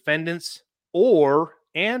in the defendant's or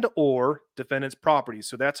defendant's property.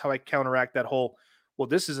 So that's how I counteract that whole, well,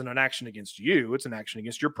 this isn't an action against you, it's an action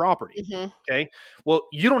against your property. Okay. Well,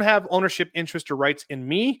 you don't have ownership, interest, or rights in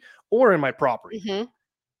me or in my property.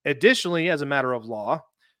 Additionally, as a matter of law,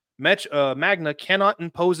 Magna cannot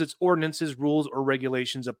impose its ordinances, rules, or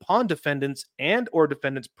regulations upon defendants and or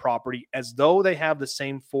defendants' property as though they have the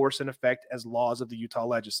same force and effect as laws of the Utah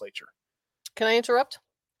legislature. Can I interrupt?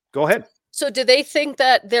 Go ahead. So do they think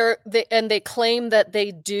that they claim that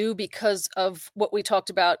they do because of what we talked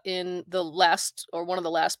about in the last or one of the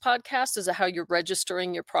last podcasts, is how you're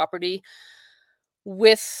registering your property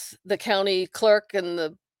with the county clerk and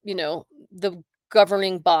the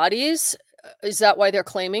governing bodies? Is that why they're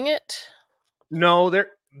claiming it? No,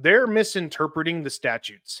 they're misinterpreting the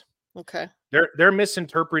statutes. Okay. They're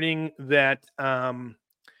misinterpreting that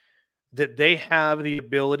that they have the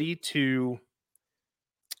ability to,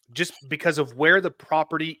 just because of where the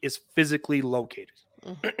property is physically located.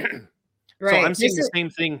 Right. So I'm seeing the same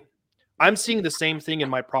thing. I'm seeing the same thing in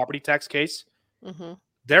my property tax case.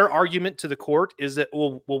 Their argument to the court is that,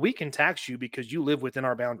 well, we can tax you because you live within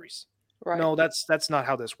our boundaries. Right. No, that's not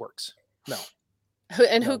how this works. No.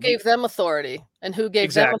 Who gave them authority? And who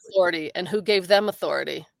gave them authority? And who gave them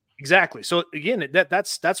authority? Exactly. So again,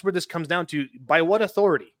 that's where this comes down to. By what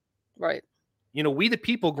authority? Right. We the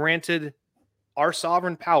people granted our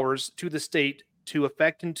sovereign powers to the state to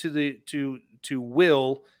effect and to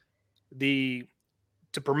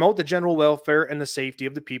promote the general welfare and the safety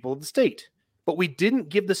of the people of the state. But we didn't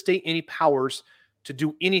give the state any powers to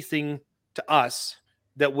do anything to us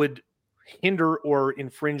that would hinder or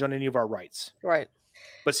infringe on any of our rights. Right.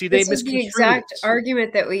 But see, they misconstrued the exact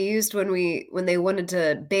argument that we used when they wanted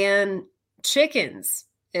to ban chickens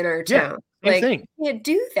in our town. Same thing. You can't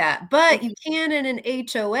do that, but you can in an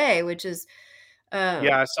HOA, which is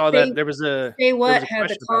Yeah, I saw that there was a had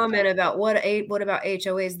the comment about what about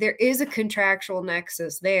HOAs? There is a contractual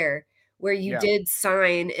nexus there where you did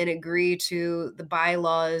sign and agree to the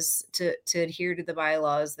bylaws to adhere to the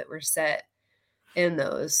bylaws that were set in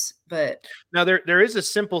those. But now there is a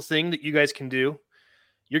simple thing that you guys can do.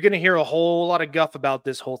 You're going to hear a whole lot of guff about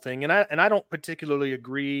this whole thing, and I don't particularly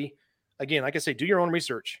agree. Again, like I say, do your own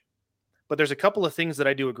research. But there's a couple of things that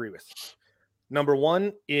I do agree with. Number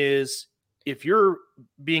one is if you're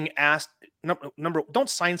being asked, don't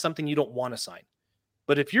sign something you don't want to sign.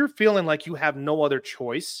 But if you're feeling like you have no other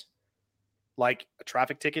choice, like a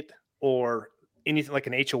traffic ticket or anything like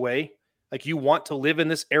an HOA, like you want to live in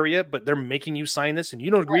this area, but they're making you sign this and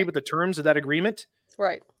you don't agree with the terms of that agreement.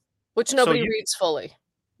 Right. Which nobody reads fully.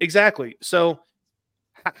 Exactly. So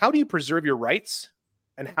how do you preserve your rights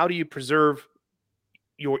and how do you preserve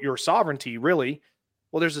your sovereignty, really?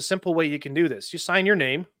 Well, there's a simple way you can do this. You sign your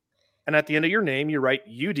name, and at the end of your name, you write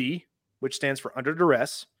UD, which stands for under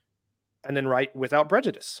duress, and then write without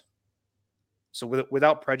prejudice. So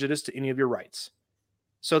without prejudice to any of your rights.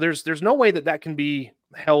 So there's no way that can be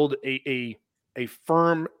held a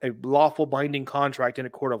firm, a lawful binding contract in a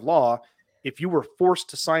court of law if you were forced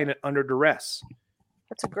to sign it under duress.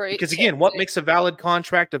 That's a great. Because again, what makes a valid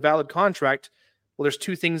contract a valid contract? Well, there's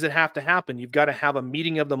two things that have to happen. You've got to have a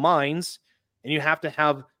meeting of the minds, and you have to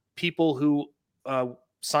have people who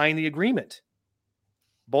sign the agreement.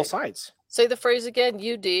 Both sides. Say the phrase again,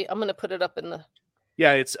 UD. I'm going to put it up in the.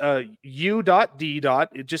 Yeah, it's U.D.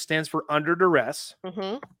 It just stands for under duress.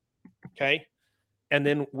 Mm-hmm. Okay. And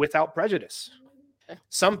then without prejudice. Okay.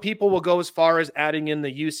 Some people will go as far as adding in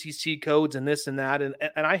the UCC codes and this and that. And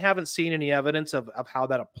I haven't seen any evidence of how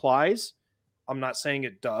that applies. I'm not saying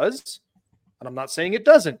it does. And I'm not saying it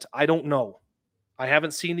doesn't. I don't know. I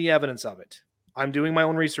haven't seen the evidence of it. I'm doing my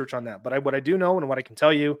own research on that. But what I do know and what I can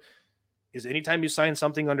tell you is anytime you sign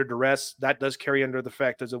something under duress, that does carry under the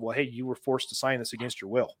fact as well, hey, you were forced to sign this against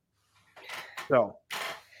your will. So,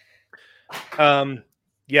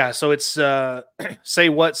 so it's say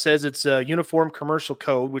what says it's a Uniform Commercial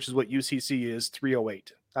Code, which is what UCC is,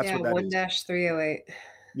 308. That's what that 1-308.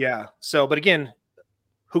 Yeah. So, but again,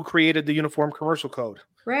 who created the Uniform Commercial Code?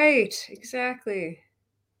 Right. Exactly.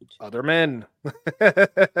 Other men.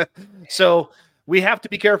 So we have to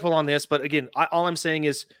be careful on this. But again, all I'm saying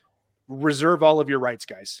is reserve all of your rights,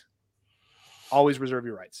 guys. Always reserve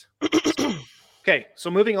your rights. Okay.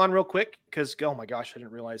 So moving on real quick, because, oh my gosh, I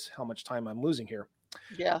didn't realize how much time I'm losing here.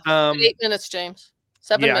 Yeah. 8 minutes, James.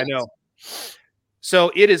 7 minutes. Yeah, I know.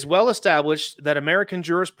 So it is well established that American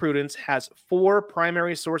jurisprudence has 4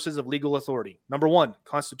 primary sources of legal authority. Number 1,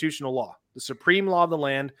 constitutional law, the supreme law of the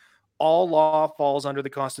land. All law falls under the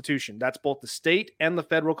Constitution. That's both the state and the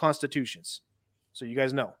federal constitutions. So you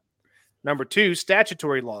guys know. Number 2,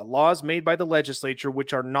 statutory law, laws made by the legislature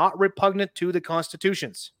which are not repugnant to the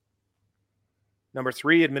constitutions. Number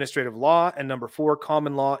 3, administrative law. And number 4,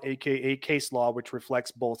 common law, aka case law, which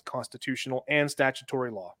reflects both constitutional and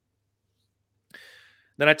statutory law.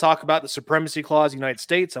 Then I talk about the Supremacy Clause of the United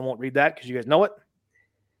States. I won't read that because you guys know it.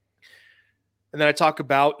 And then I talk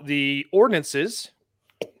about the ordinances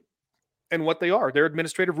and what they are. They're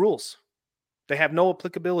administrative rules. They have no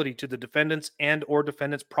applicability to the defendant's and or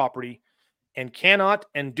defendant's property and cannot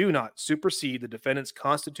and do not supersede the defendant's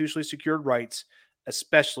constitutionally secured rights,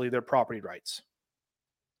 especially their property rights.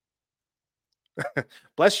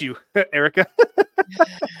 Bless you, Erica.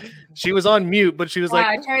 She was on mute, but she was like,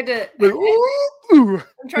 I tried to.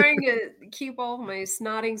 I'm trying to keep all my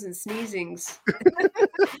snottings and sneezings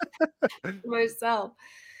myself.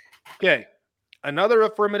 Okay. Another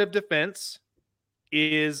affirmative defense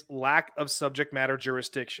is lack of subject matter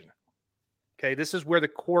jurisdiction. Okay. This is where the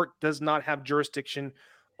court does not have jurisdiction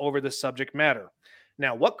over the subject matter.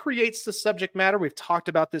 Now, what creates the subject matter? We've talked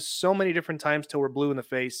about this so many different times till we're blue in the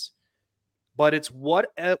face. But it's what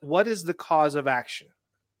is the cause of action?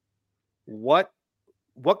 What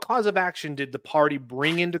cause of action did the party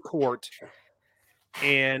bring into court?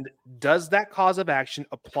 And does that cause of action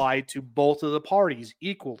apply to both of the parties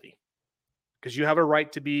equally? Because you have a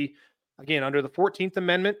right to be, again, under the 14th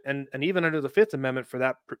Amendment and even under the 5th Amendment for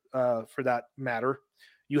that matter,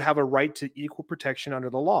 you have a right to equal protection under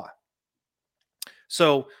the law.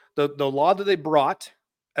 So the law that they brought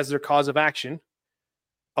as their cause of action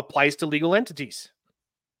applies to legal entities.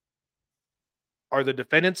 Are the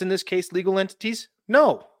defendants in this case legal entities?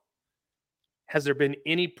 No. Has there been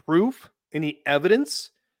any proof, any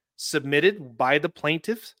evidence submitted by the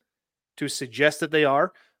plaintiff to suggest that they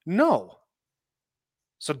are? No.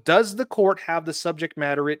 So does the court have the subject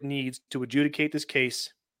matter it needs to adjudicate this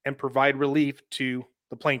case and provide relief to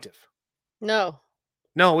the plaintiff? No.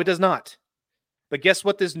 No, it does not. But guess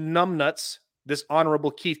what? This numbnuts, this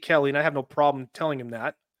Honorable Keith Kelly, and I have no problem telling him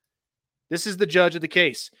that, this is the judge of the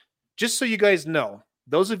case. Just so you guys know,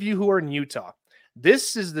 those of you who are in Utah,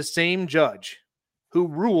 this is the same judge who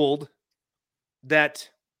ruled that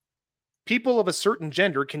people of a certain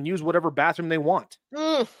gender can use whatever bathroom they want.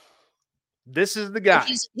 This is the guy.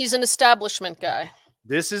 He's an establishment guy.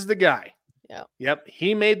 This is the guy. Yeah. Yep.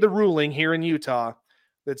 He made the ruling here in Utah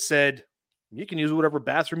that said you can use whatever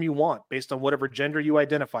bathroom you want based on whatever gender you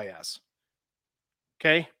identify as.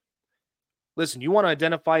 Okay. Listen, you want to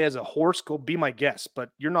identify as a horse, go be my guest, but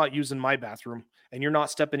you're not using my bathroom and you're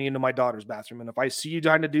not stepping into my daughter's bathroom. And if I see you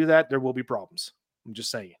trying to do that, there will be problems. I'm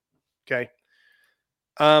just saying. Okay.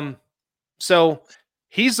 So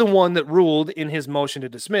he's the one that ruled in his motion to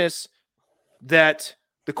dismiss that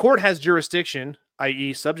the court has jurisdiction,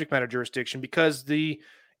 i.e. subject matter jurisdiction, because the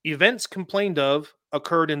events complained of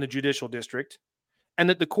occurred in the judicial district, and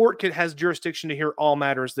that the court has jurisdiction to hear all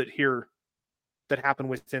matters that happen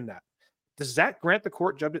within that. Does that grant the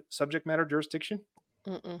court subject matter jurisdiction?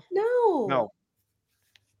 No.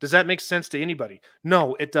 Does that make sense to anybody?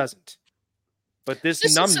 No, it doesn't. But this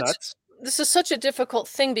numbnuts. This is such a difficult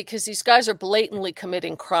thing because these guys are blatantly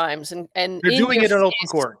committing crimes, and they're doing it in open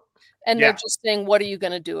court. And they're just saying, what are you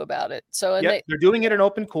going to do about it? So they're doing it in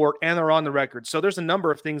open court and they're on the record. So there's a number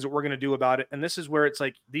of things that we're going to do about it. And this is where it's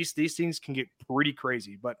like these things can get pretty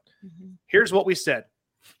crazy. But here's what we said.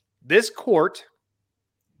 This court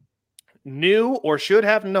knew or should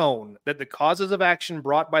have known that the causes of action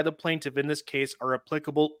brought by the plaintiff in this case are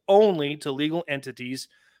applicable only to legal entities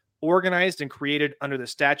organized and created under the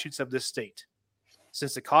statutes of this state.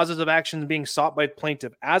 Since the causes of action being sought by the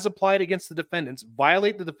plaintiff as applied against the defendants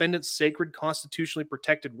violate the defendant's sacred constitutionally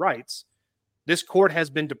protected rights, this court has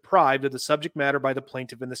been deprived of the subject matter by the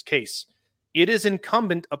plaintiff in this case. It is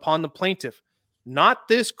incumbent upon the plaintiff, not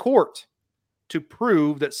this court, to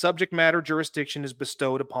prove that subject matter jurisdiction is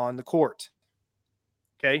bestowed upon the court.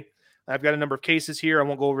 Okay? I've got a number of cases here. I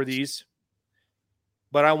won't go over these.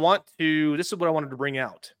 But this is what I wanted to bring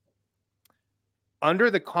out.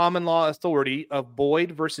 Under the common law authority of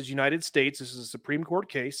Boyd versus United States, this is a Supreme Court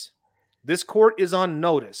case, this court is on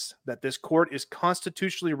notice that this court is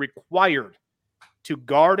constitutionally required to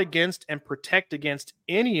guard against and protect against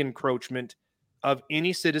any encroachment of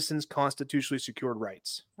any citizen's constitutionally secured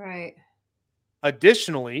rights. Right.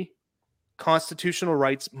 Additionally, constitutional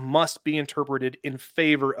rights must be interpreted in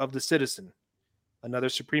favor of the citizen. Another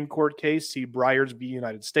Supreme Court case, see Bryars v.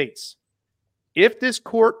 United States. If this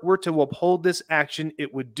court were to uphold this action,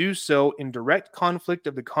 it would do so in direct conflict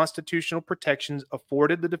of the constitutional protections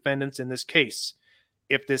afforded the defendants in this case.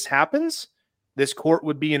 If this happens, this court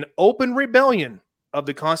would be in open rebellion of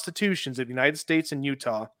the constitutions of the United States and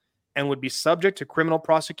Utah and would be subject to criminal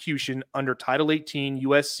prosecution under Title 18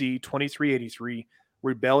 U.S.C. 2383,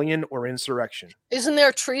 rebellion or insurrection. Isn't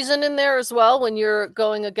there treason in there as well when you're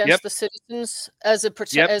going against the citizens as a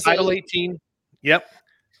Title 18. Yep.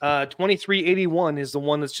 2381 is the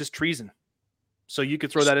one that's just treason. So you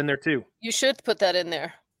could throw that in there too. You should put that in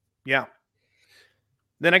there. Yeah.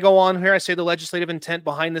 Then I go on here. I say the legislative intent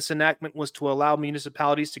behind this enactment was to allow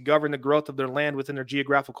municipalities to govern the growth of their land within their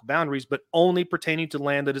geographical boundaries, but only pertaining to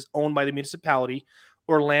land that is owned by the municipality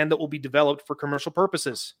or land that will be developed for commercial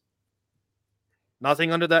purposes.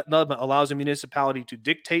 Nothing under that allows a municipality to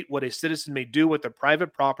dictate what a citizen may do with their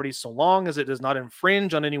private property so long as it does not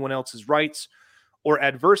infringe on anyone else's rights or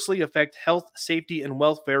adversely affect health, safety, and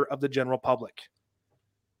welfare of the general public.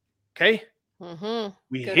 Okay?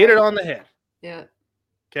 We hit it on the head. Yeah.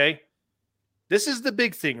 Okay? This is the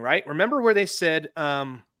big thing, right? Remember where they said,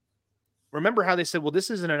 remember how they said, well,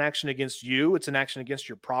 this isn't an action against you, it's an action against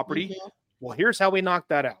your property. Well, here's how we knock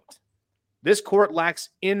that out. This court lacks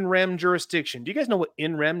in rem jurisdiction. Do you guys know what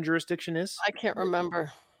in rem jurisdiction is? I can't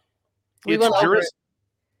remember.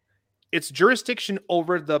 It's jurisdiction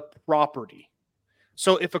over the property.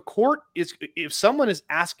 So if someone is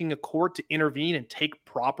asking a court to intervene and take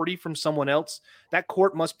property from someone else, that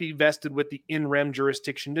court must be vested with the in rem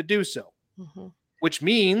jurisdiction to do so, which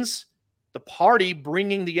means the party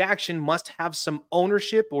bringing the action must have some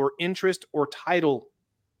ownership or interest or title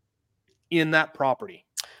in that property.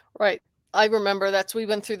 Right. I remember we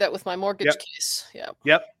went through that with my mortgage case. Yeah.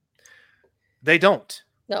 Yep. They don't.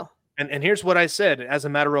 No. And here's what I said as a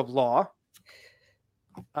matter of law.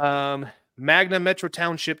 Magna Metro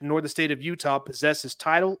Township nor the state of Utah possesses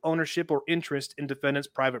title, ownership, or interest in defendant's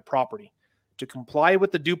private property. To comply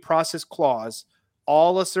with the due process clause,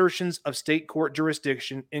 all assertions of state court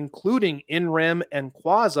jurisdiction, including in rem and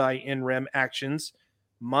quasi-in rem actions,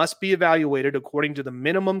 must be evaluated according to the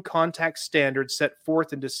minimum contact standards set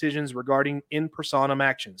forth in decisions regarding in personam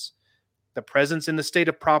actions. The presence in the state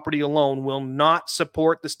of property alone will not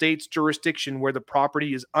support the state's jurisdiction where the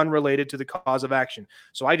property is unrelated to the cause of action.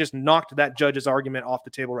 So I just knocked that judge's argument off the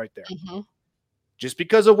table right there. Mm-hmm. Just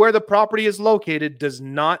because of where the property is located does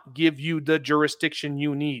not give you the jurisdiction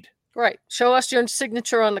you need. Right. Show us your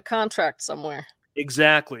signature on the contract somewhere.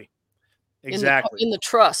 Exactly. In the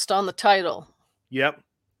trust, on the title. Yep.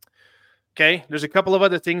 Okay. There's a couple of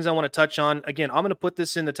other things I want to touch on. Again, I'm going to put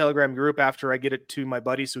this in the Telegram group after I get it to my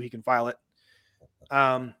buddy so he can file it.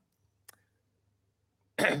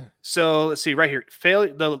 So let's see right here.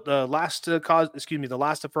 The last the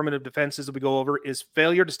last affirmative defenses that we go over is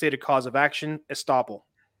failure to state a cause of action, estoppel.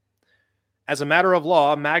 As a matter of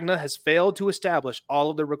law, Magna has failed to establish all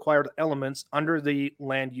of the required elements under the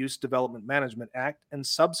Land Use Development Management Act and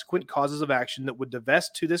subsequent causes of action that would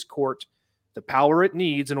divest to this court the power it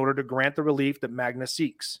needs in order to grant the relief that Magna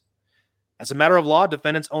seeks. As a matter of law,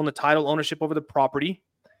 defendants own the title ownership over the property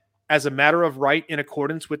as a matter of right in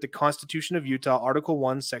accordance with the Constitution of Utah, Article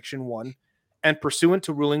 1, Section 1, and pursuant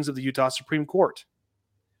to rulings of the Utah Supreme Court.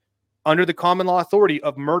 Under the common law authority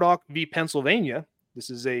of Murdoch v. Pennsylvania, this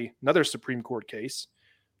is another Supreme Court case,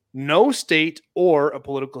 no state or a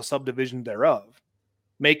political subdivision thereof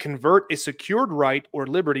may convert a secured right or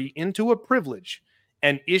liberty into a privilege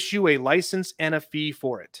and issue a license and a fee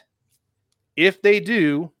for it. If they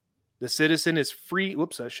do, the citizen is free,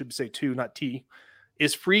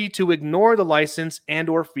 is free to ignore the license and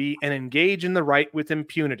or fee and engage in the right with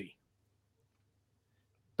impunity.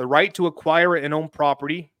 The right to acquire and own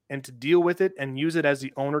property and to deal with it and use it as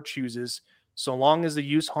the owner chooses, so long as the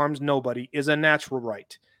use harms nobody, is a natural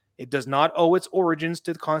right. It does not owe its origins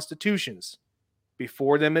to the constitutions.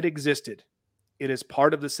 Before them it existed. It is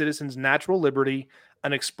part of the citizen's natural liberty,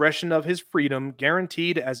 an expression of his freedom,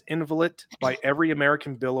 guaranteed as inviolate by every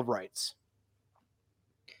American Bill of Rights.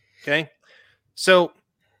 Okay? So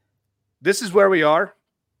this is where we are.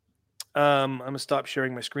 I'm going to stop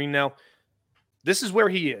sharing my screen now. This is where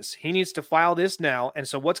he is. He needs to file this now. And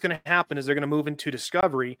so what's going to happen is they're going to move into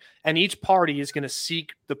discovery, and each party is going to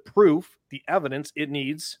seek the proof, the evidence it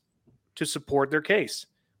needs to support their case.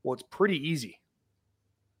 Well, it's pretty easy.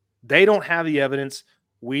 They don't have the evidence.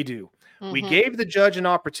 We do. Mm-hmm. We gave the judge an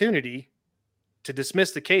opportunity to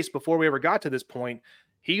dismiss the case before we ever got to this point.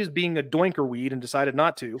 He was being a doinkerweed and decided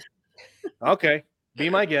not to. Okay, be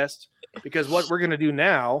my guest. Because what we're going to do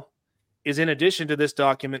now is, in addition to this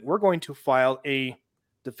document, we're going to file a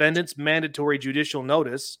defendant's mandatory judicial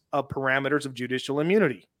notice of parameters of judicial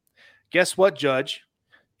immunity. Guess what, Judge?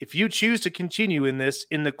 If you choose to continue in this,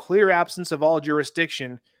 in the clear absence of all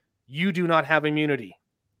jurisdiction, you do not have immunity.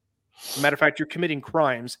 As a matter of fact, you're committing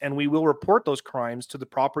crimes, and we will report those crimes to the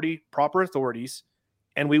proper authorities,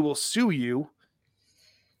 and we will sue you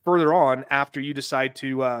further on after you decide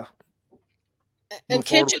to and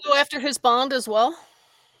can't you go after his bond as well?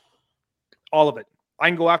 All of it. I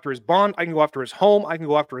can go after his bond. I can go after his home. I can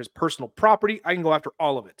go after his personal property. I can go after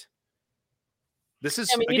all of it. This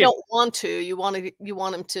is. I mean, again, you don't want to. You want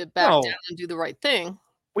him to back down and do the right thing.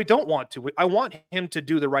 We don't want to. I want him to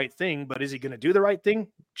do the right thing, but is he going to do the right thing?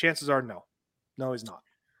 Chances are no. No, he's not.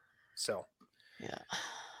 So, yeah.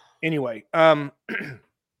 Anyway,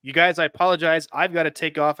 you guys, I apologize. I've got to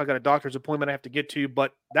take off. I got a doctor's appointment I have to get to,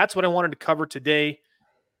 but that's what I wanted to cover today.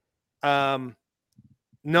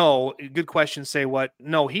 No, good question. Say what?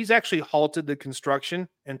 No, he's actually halted the construction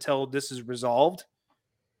until this is resolved.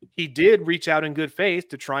 He did reach out in good faith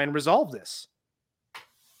to try and resolve this.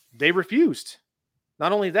 They refused.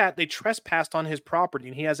 Not only that, they trespassed on his property,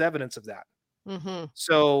 and he has evidence of that. Mm-hmm.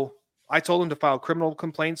 So I told him to file criminal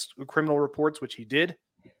complaints, criminal reports, which he did.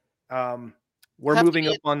 We're moving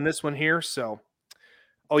up on this one here. So,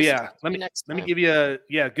 let me give you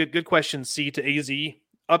good question. C to AZ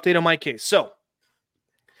update on my case. So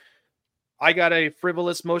I got a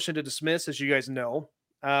frivolous motion to dismiss, as you guys know.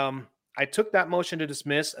 I took that motion to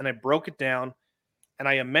dismiss and I broke it down and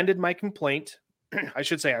I amended my complaint. I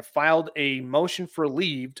should say I filed a motion for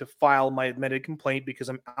leave to file my amended complaint because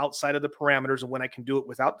I'm outside of the parameters of when I can do it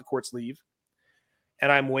without the court's leave.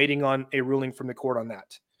 And I'm waiting on a ruling from the court on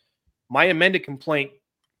that. My amended complaint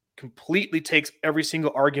completely takes every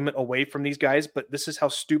single argument away from these guys, but this is how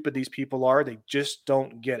stupid these people are. They just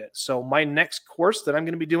don't get it. So my next course that I'm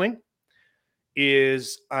going to be doing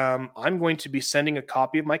is I'm going to be sending a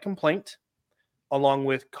copy of my complaint along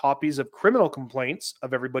with copies of criminal complaints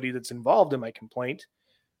of everybody that's involved in my complaint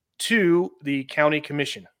to the county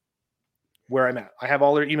commission where I'm at. I have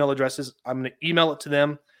all their email addresses. I'm going to email it to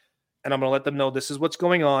them and I'm going to let them know this is what's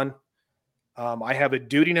going on. I have a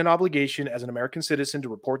duty and an obligation as an American citizen to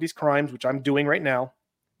report these crimes, which I'm doing right now.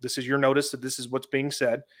 This is your notice that this is what's being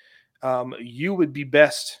said. You would be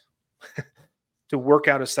best to work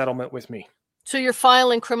out a settlement with me. So you're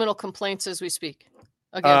filing criminal complaints as we speak?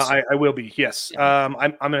 I will be, yes. Yeah.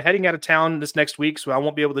 I'm heading out of town this next week, so I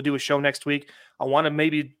won't be able to do a show next week. I want to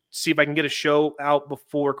maybe see if I can get a show out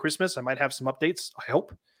before Christmas. I might have some updates, I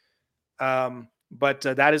hope. But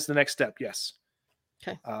that is the next step, yes.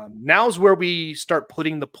 Okay. Now's where we start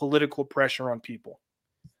putting the political pressure on people.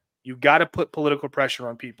 You got to put political pressure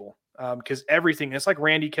on people because everything, it's like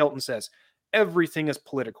Randy Kelton says, everything is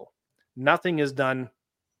political. Nothing is done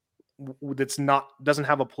doesn't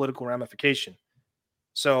have a political ramification.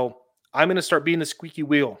 So I'm going to start being the squeaky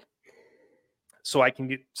wheel so I can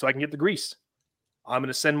get the grease. I'm going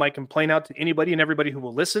to send my complaint out to anybody and everybody who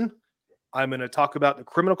will listen. I'm going to talk about the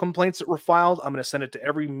criminal complaints that were filed. I'm going to send it to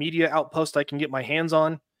every media outpost I can get my hands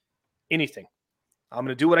on. Anything. I'm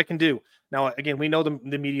going to do what I can do. Now, again, we know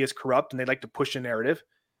the media is corrupt and they like to push a narrative,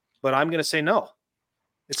 but I'm going to say no.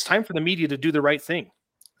 It's time for the media to do the right thing.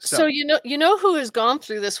 So you know who has gone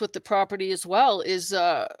through this with the property as well is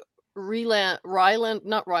Reland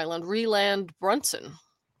Brunson.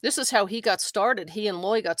 This is how he got started. He and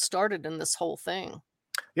Loy got started in this whole thing.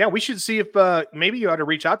 Yeah, we should see if maybe you ought to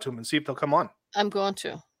reach out to them and see if they'll come on. I'm going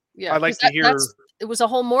to. Yeah, I'd like to hear. It was a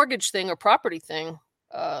whole mortgage thing or property thing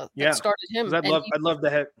that started him.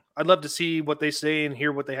 I'd love to see what they say and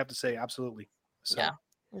hear what they have to say. Absolutely. So. Yeah.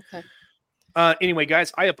 Okay. Anyway,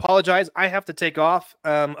 guys, I apologize. I have to take off.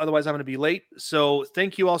 Otherwise, I'm going to be late. So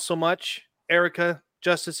thank you all so much. Erica,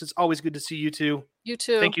 Justice, it's always good to see you too. You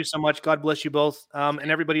too. Thank you so much. God bless you both.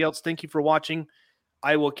 And everybody else, thank you for watching.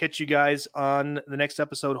 I will catch you guys on the next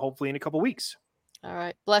episode, hopefully in a couple weeks. All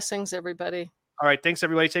right. Blessings, everybody. All right. Thanks,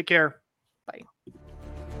 everybody. Take care. Bye.